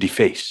and to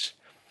deface.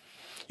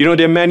 You know,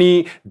 there are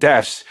many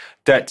deaths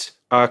that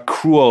are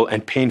cruel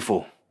and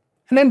painful.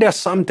 And then there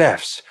are some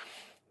deaths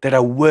that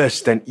are worse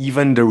than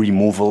even the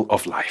removal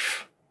of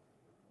life.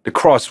 The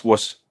cross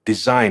was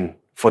designed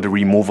for the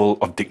removal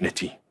of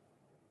dignity.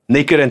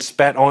 Naked and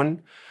spat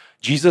on,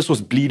 Jesus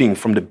was bleeding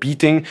from the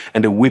beating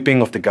and the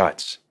whipping of the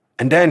guards.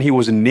 And then he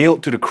was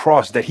nailed to the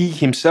cross that he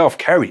himself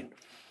carried.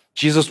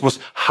 Jesus was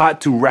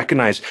hard to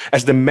recognize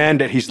as the man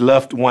that his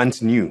loved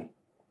ones knew,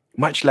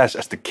 much less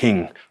as the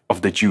King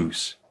of the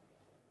Jews.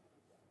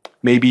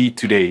 Maybe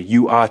today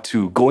you are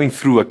too going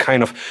through a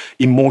kind of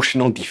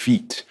emotional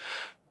defeat,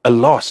 a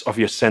loss of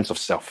your sense of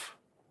self.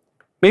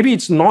 Maybe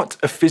it's not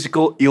a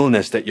physical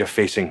illness that you're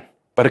facing,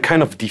 but a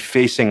kind of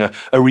defacing,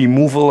 a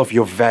removal of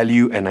your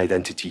value and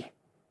identity.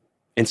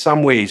 In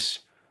some ways,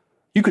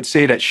 you could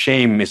say that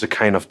shame is a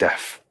kind of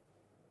death.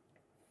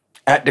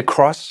 At the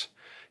cross,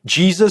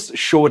 Jesus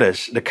showed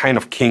us the kind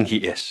of king he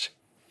is.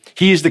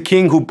 He is the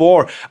king who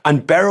bore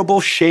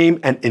unbearable shame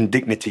and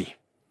indignity.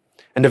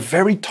 And the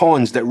very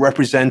thorns that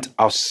represent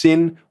our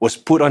sin was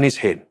put on his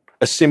head,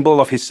 a symbol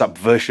of his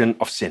subversion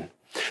of sin.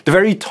 The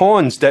very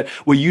thorns that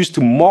were used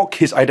to mock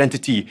his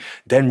identity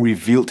then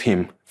revealed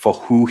him for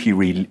who he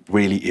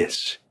really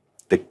is,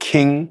 the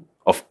King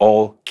of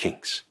all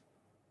kings.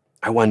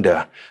 I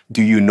wonder,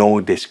 do you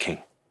know this king?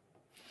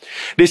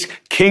 This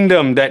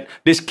kingdom that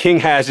this king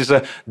has is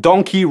a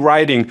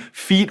donkey-riding,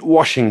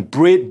 feet-washing,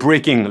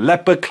 bread-breaking,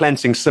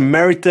 leper-cleansing,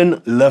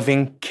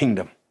 Samaritan-loving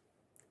kingdom.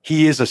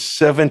 He is a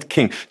servant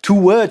king, two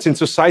words in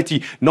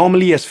society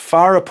normally as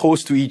far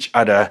opposed to each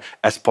other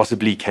as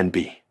possibly can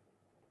be.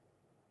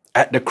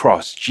 At the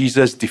cross,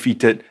 Jesus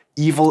defeated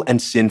evil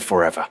and sin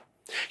forever.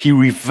 He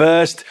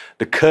reversed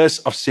the curse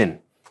of sin,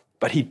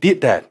 but he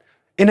did that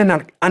in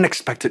an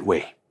unexpected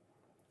way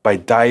by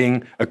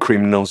dying a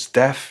criminal's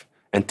death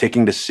and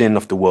taking the sin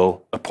of the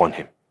world upon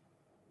him.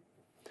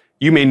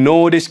 You may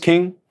know this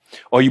king,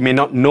 or you may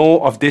not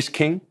know of this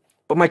king,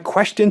 but my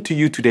question to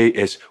you today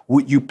is,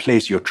 would you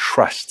place your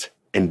trust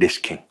in this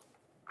king?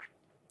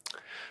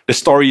 The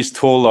story is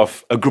told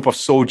of a group of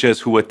soldiers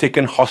who were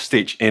taken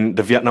hostage in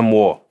the Vietnam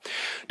War.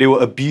 They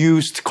were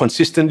abused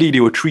consistently. They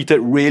were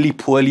treated really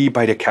poorly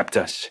by their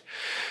captors.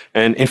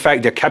 And in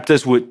fact, their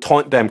captors would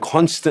taunt them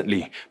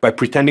constantly by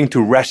pretending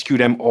to rescue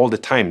them all the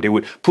time. They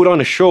would put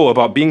on a show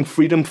about being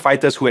freedom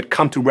fighters who had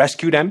come to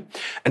rescue them,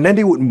 and then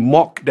they would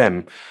mock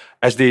them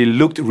as they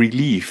looked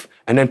relieved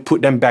and then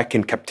put them back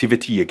in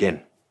captivity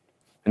again.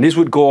 And this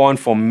would go on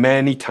for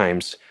many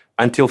times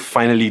until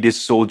finally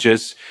these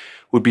soldiers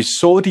would be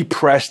so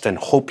depressed and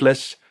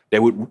hopeless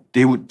that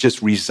they would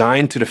just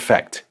resign to the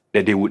fact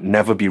that they would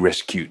never be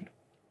rescued.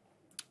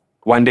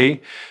 One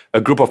day,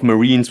 a group of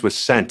Marines was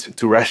sent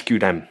to rescue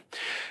them.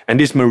 And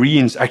these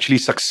Marines actually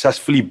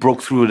successfully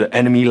broke through the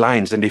enemy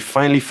lines and they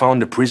finally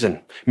found the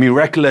prison.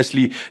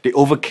 Miraculously, they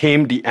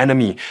overcame the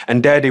enemy,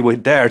 and there they were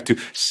there to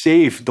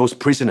save those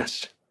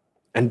prisoners.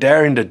 And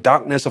there in the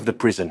darkness of the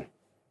prison,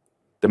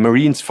 the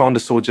Marines found the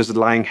soldiers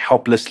lying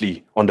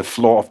helplessly on the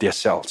floor of their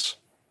cells.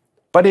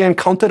 But they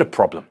encountered a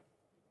problem.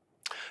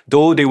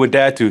 Though they were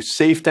there to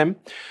save them,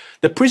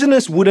 the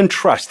prisoners wouldn't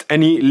trust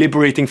any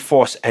liberating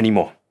force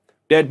anymore.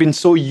 They had been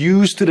so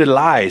used to the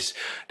lies,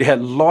 they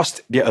had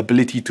lost their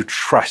ability to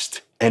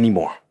trust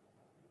anymore.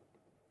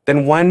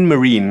 Then one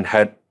Marine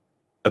had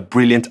a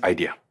brilliant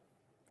idea.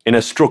 In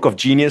a stroke of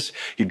genius,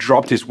 he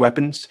dropped his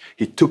weapons,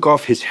 he took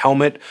off his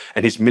helmet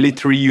and his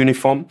military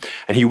uniform,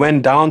 and he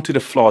went down to the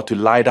floor to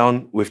lie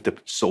down with the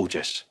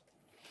soldiers.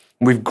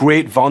 With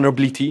great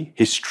vulnerability,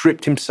 he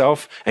stripped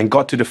himself and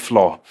got to the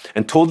floor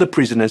and told the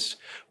prisoners,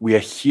 "We are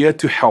here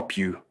to help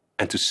you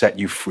and to set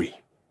you free."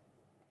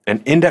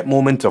 And in that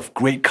moment of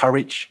great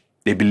courage,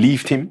 they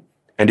believed him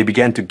and they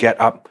began to get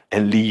up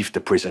and leave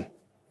the prison.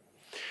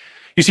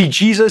 You see,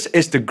 Jesus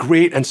is the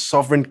great and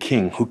sovereign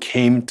King who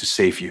came to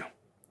save you.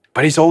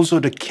 But he's also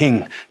the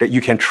King that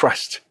you can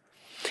trust.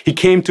 He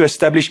came to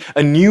establish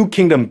a new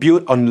kingdom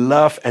built on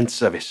love and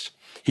service.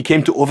 He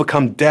came to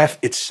overcome death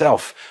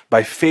itself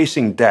by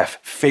facing death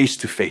face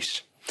to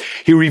face.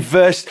 He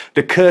reversed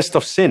the curse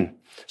of sin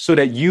so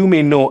that you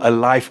may know a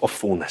life of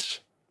fullness.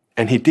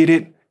 And he did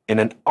it in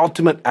an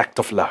ultimate act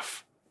of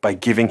love by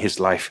giving his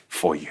life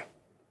for you.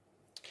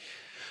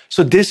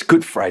 So this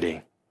Good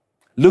Friday,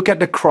 look at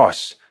the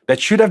cross that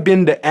should have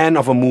been the end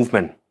of a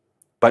movement,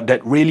 but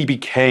that really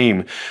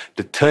became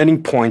the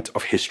turning point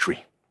of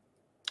history.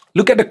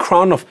 Look at the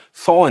crown of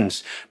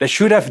thorns that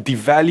should have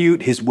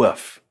devalued his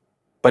worth,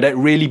 but that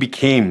really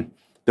became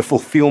the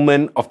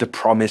fulfillment of the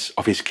promise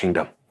of his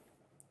kingdom.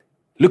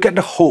 Look at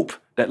the hope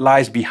that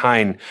lies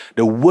behind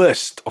the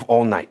worst of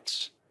all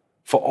nights.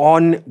 For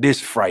on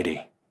this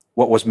Friday,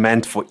 what was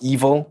meant for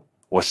evil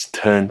was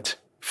turned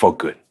for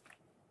good.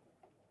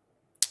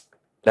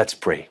 Let's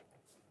pray.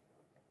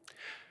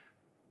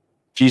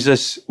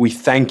 Jesus, we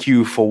thank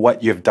you for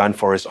what you have done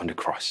for us on the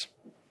cross.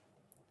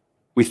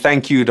 We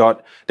thank you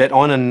that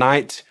on a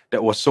night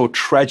that was so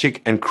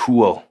tragic and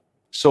cruel,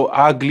 so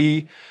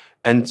ugly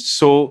and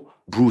so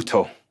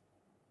brutal,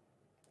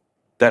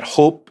 that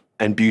hope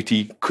and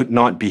beauty could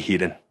not be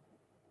hidden.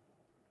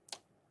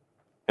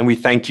 And we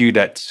thank you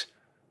that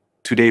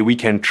today we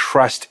can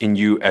trust in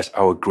you as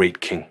our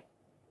great King.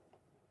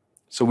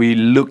 So we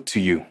look to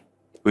you.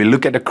 We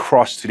look at the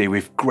cross today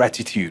with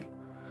gratitude,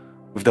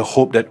 with the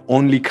hope that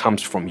only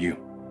comes from you.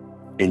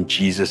 In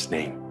Jesus'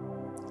 name,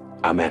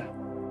 amen.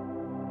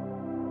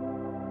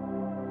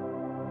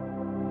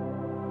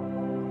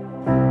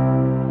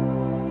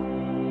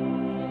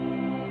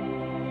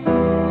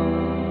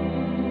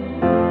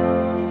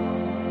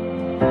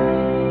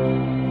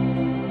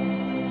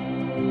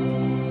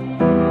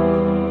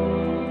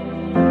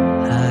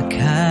 I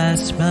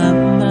cast my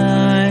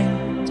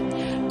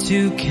mind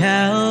to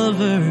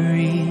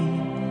Calvary,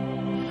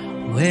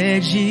 where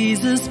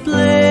Jesus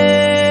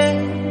bled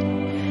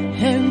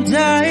and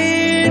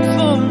died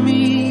for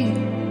me.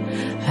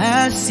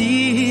 I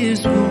see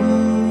his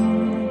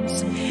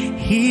wounds,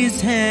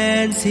 his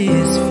hands,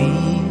 his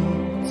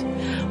feet,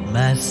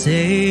 my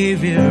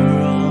Savior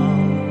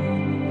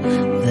on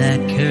that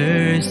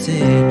cursed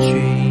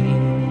tree.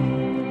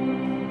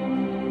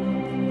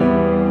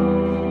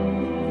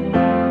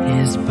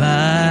 His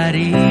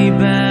body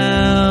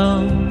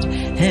bound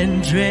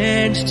and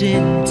drenched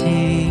in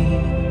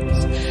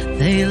tears,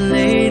 they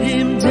laid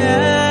him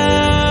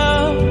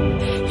down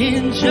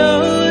in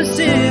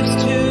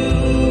Joseph's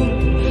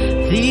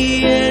tomb,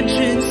 the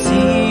entrance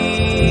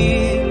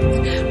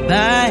sealed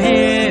by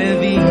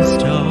heavy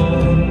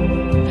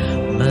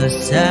stone,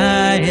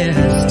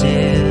 Messiah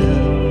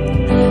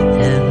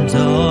still and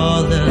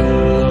all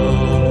alone.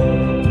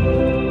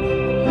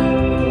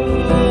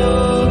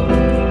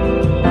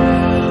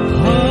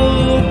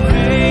 Oh,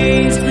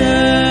 praise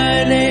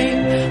the name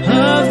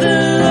of the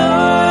Lord.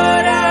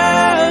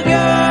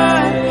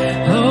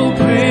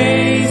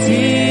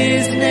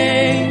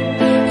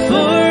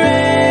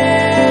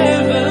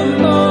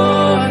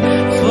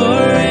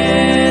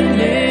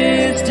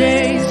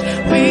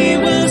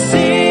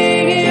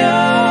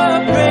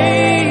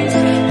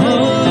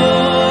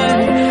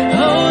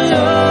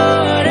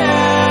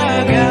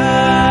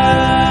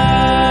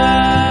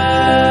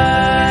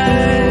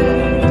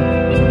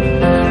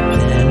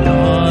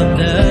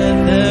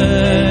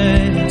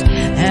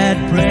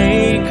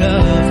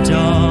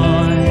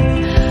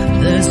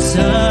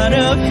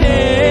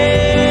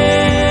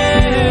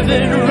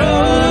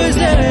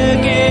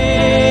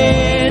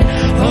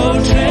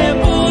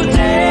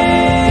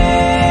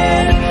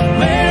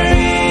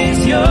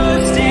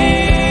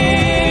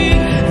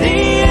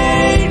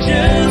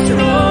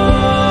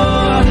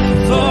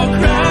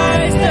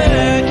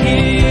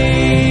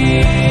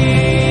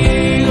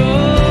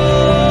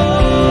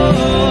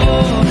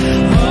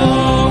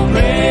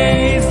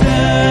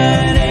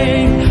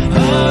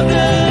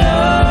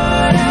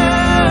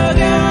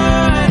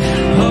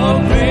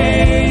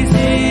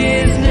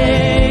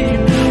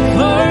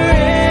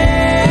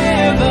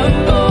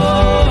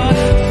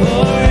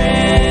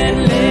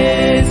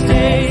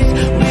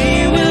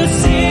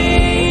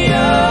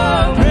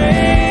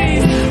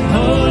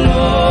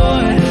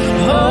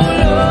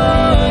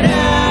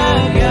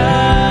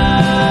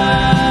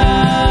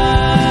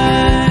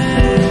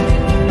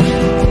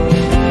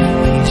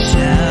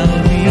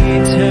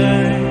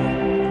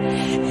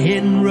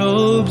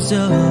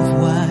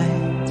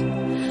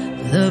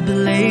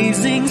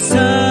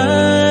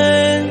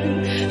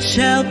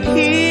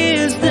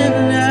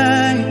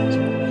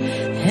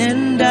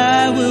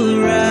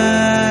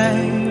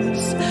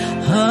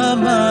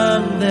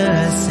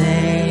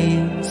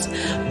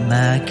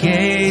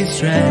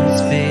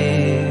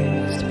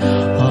 transfixed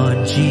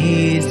on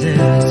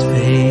Jesus'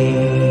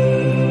 face.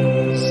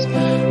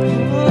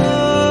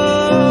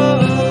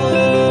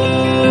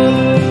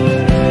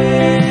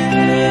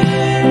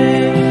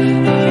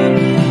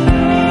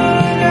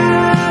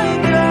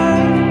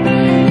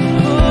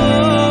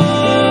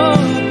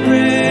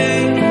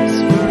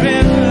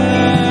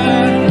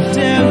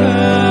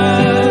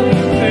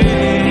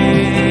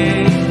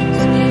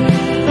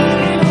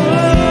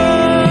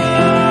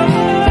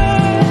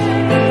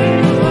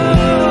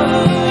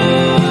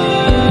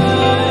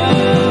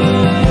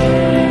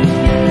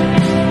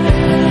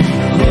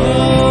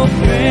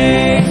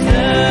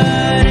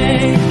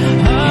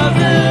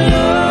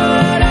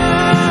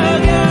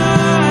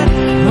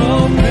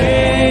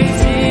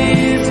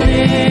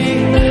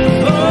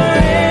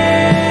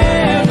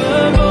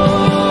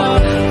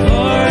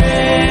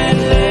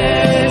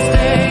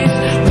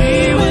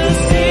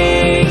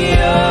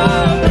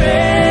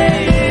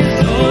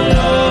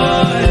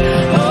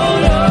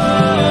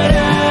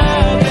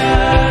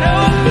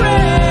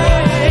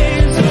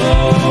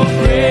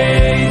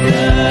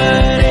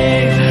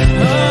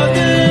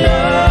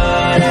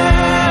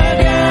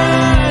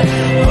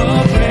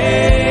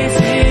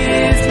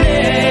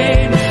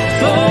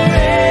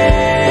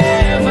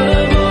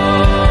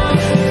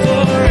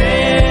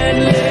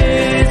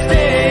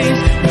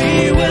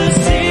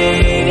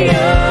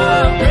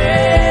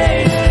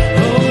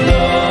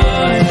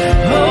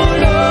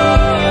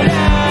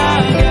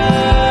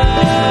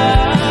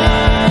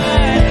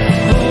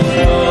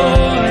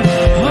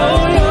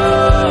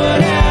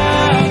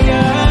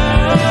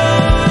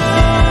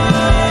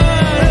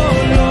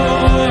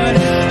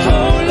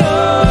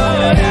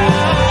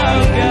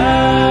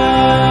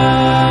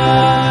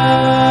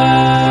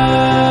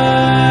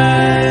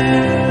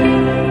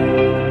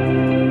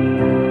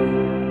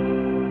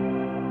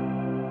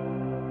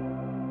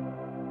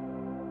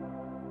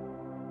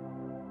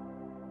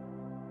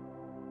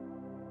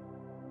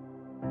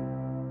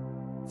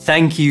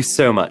 Thank you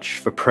so much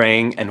for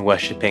praying and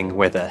worshiping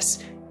with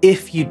us.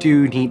 If you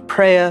do need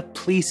prayer,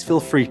 please feel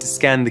free to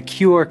scan the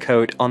QR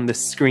code on the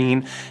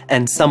screen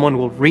and someone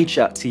will reach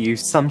out to you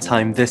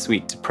sometime this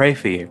week to pray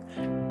for you.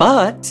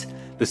 But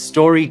the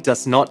story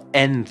does not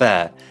end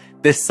there.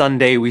 This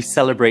Sunday we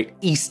celebrate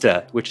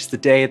Easter, which is the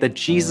day that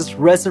Jesus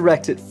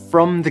resurrected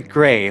from the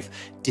grave,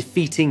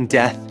 defeating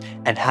death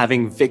and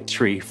having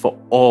victory for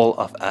all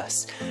of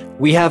us.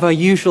 We have our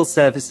usual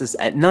services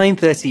at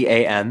 9:30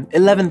 a.m.,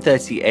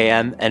 11:30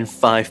 a.m. and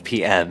 5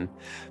 p.m.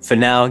 For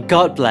now,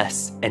 God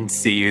bless and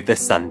see you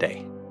this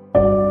Sunday.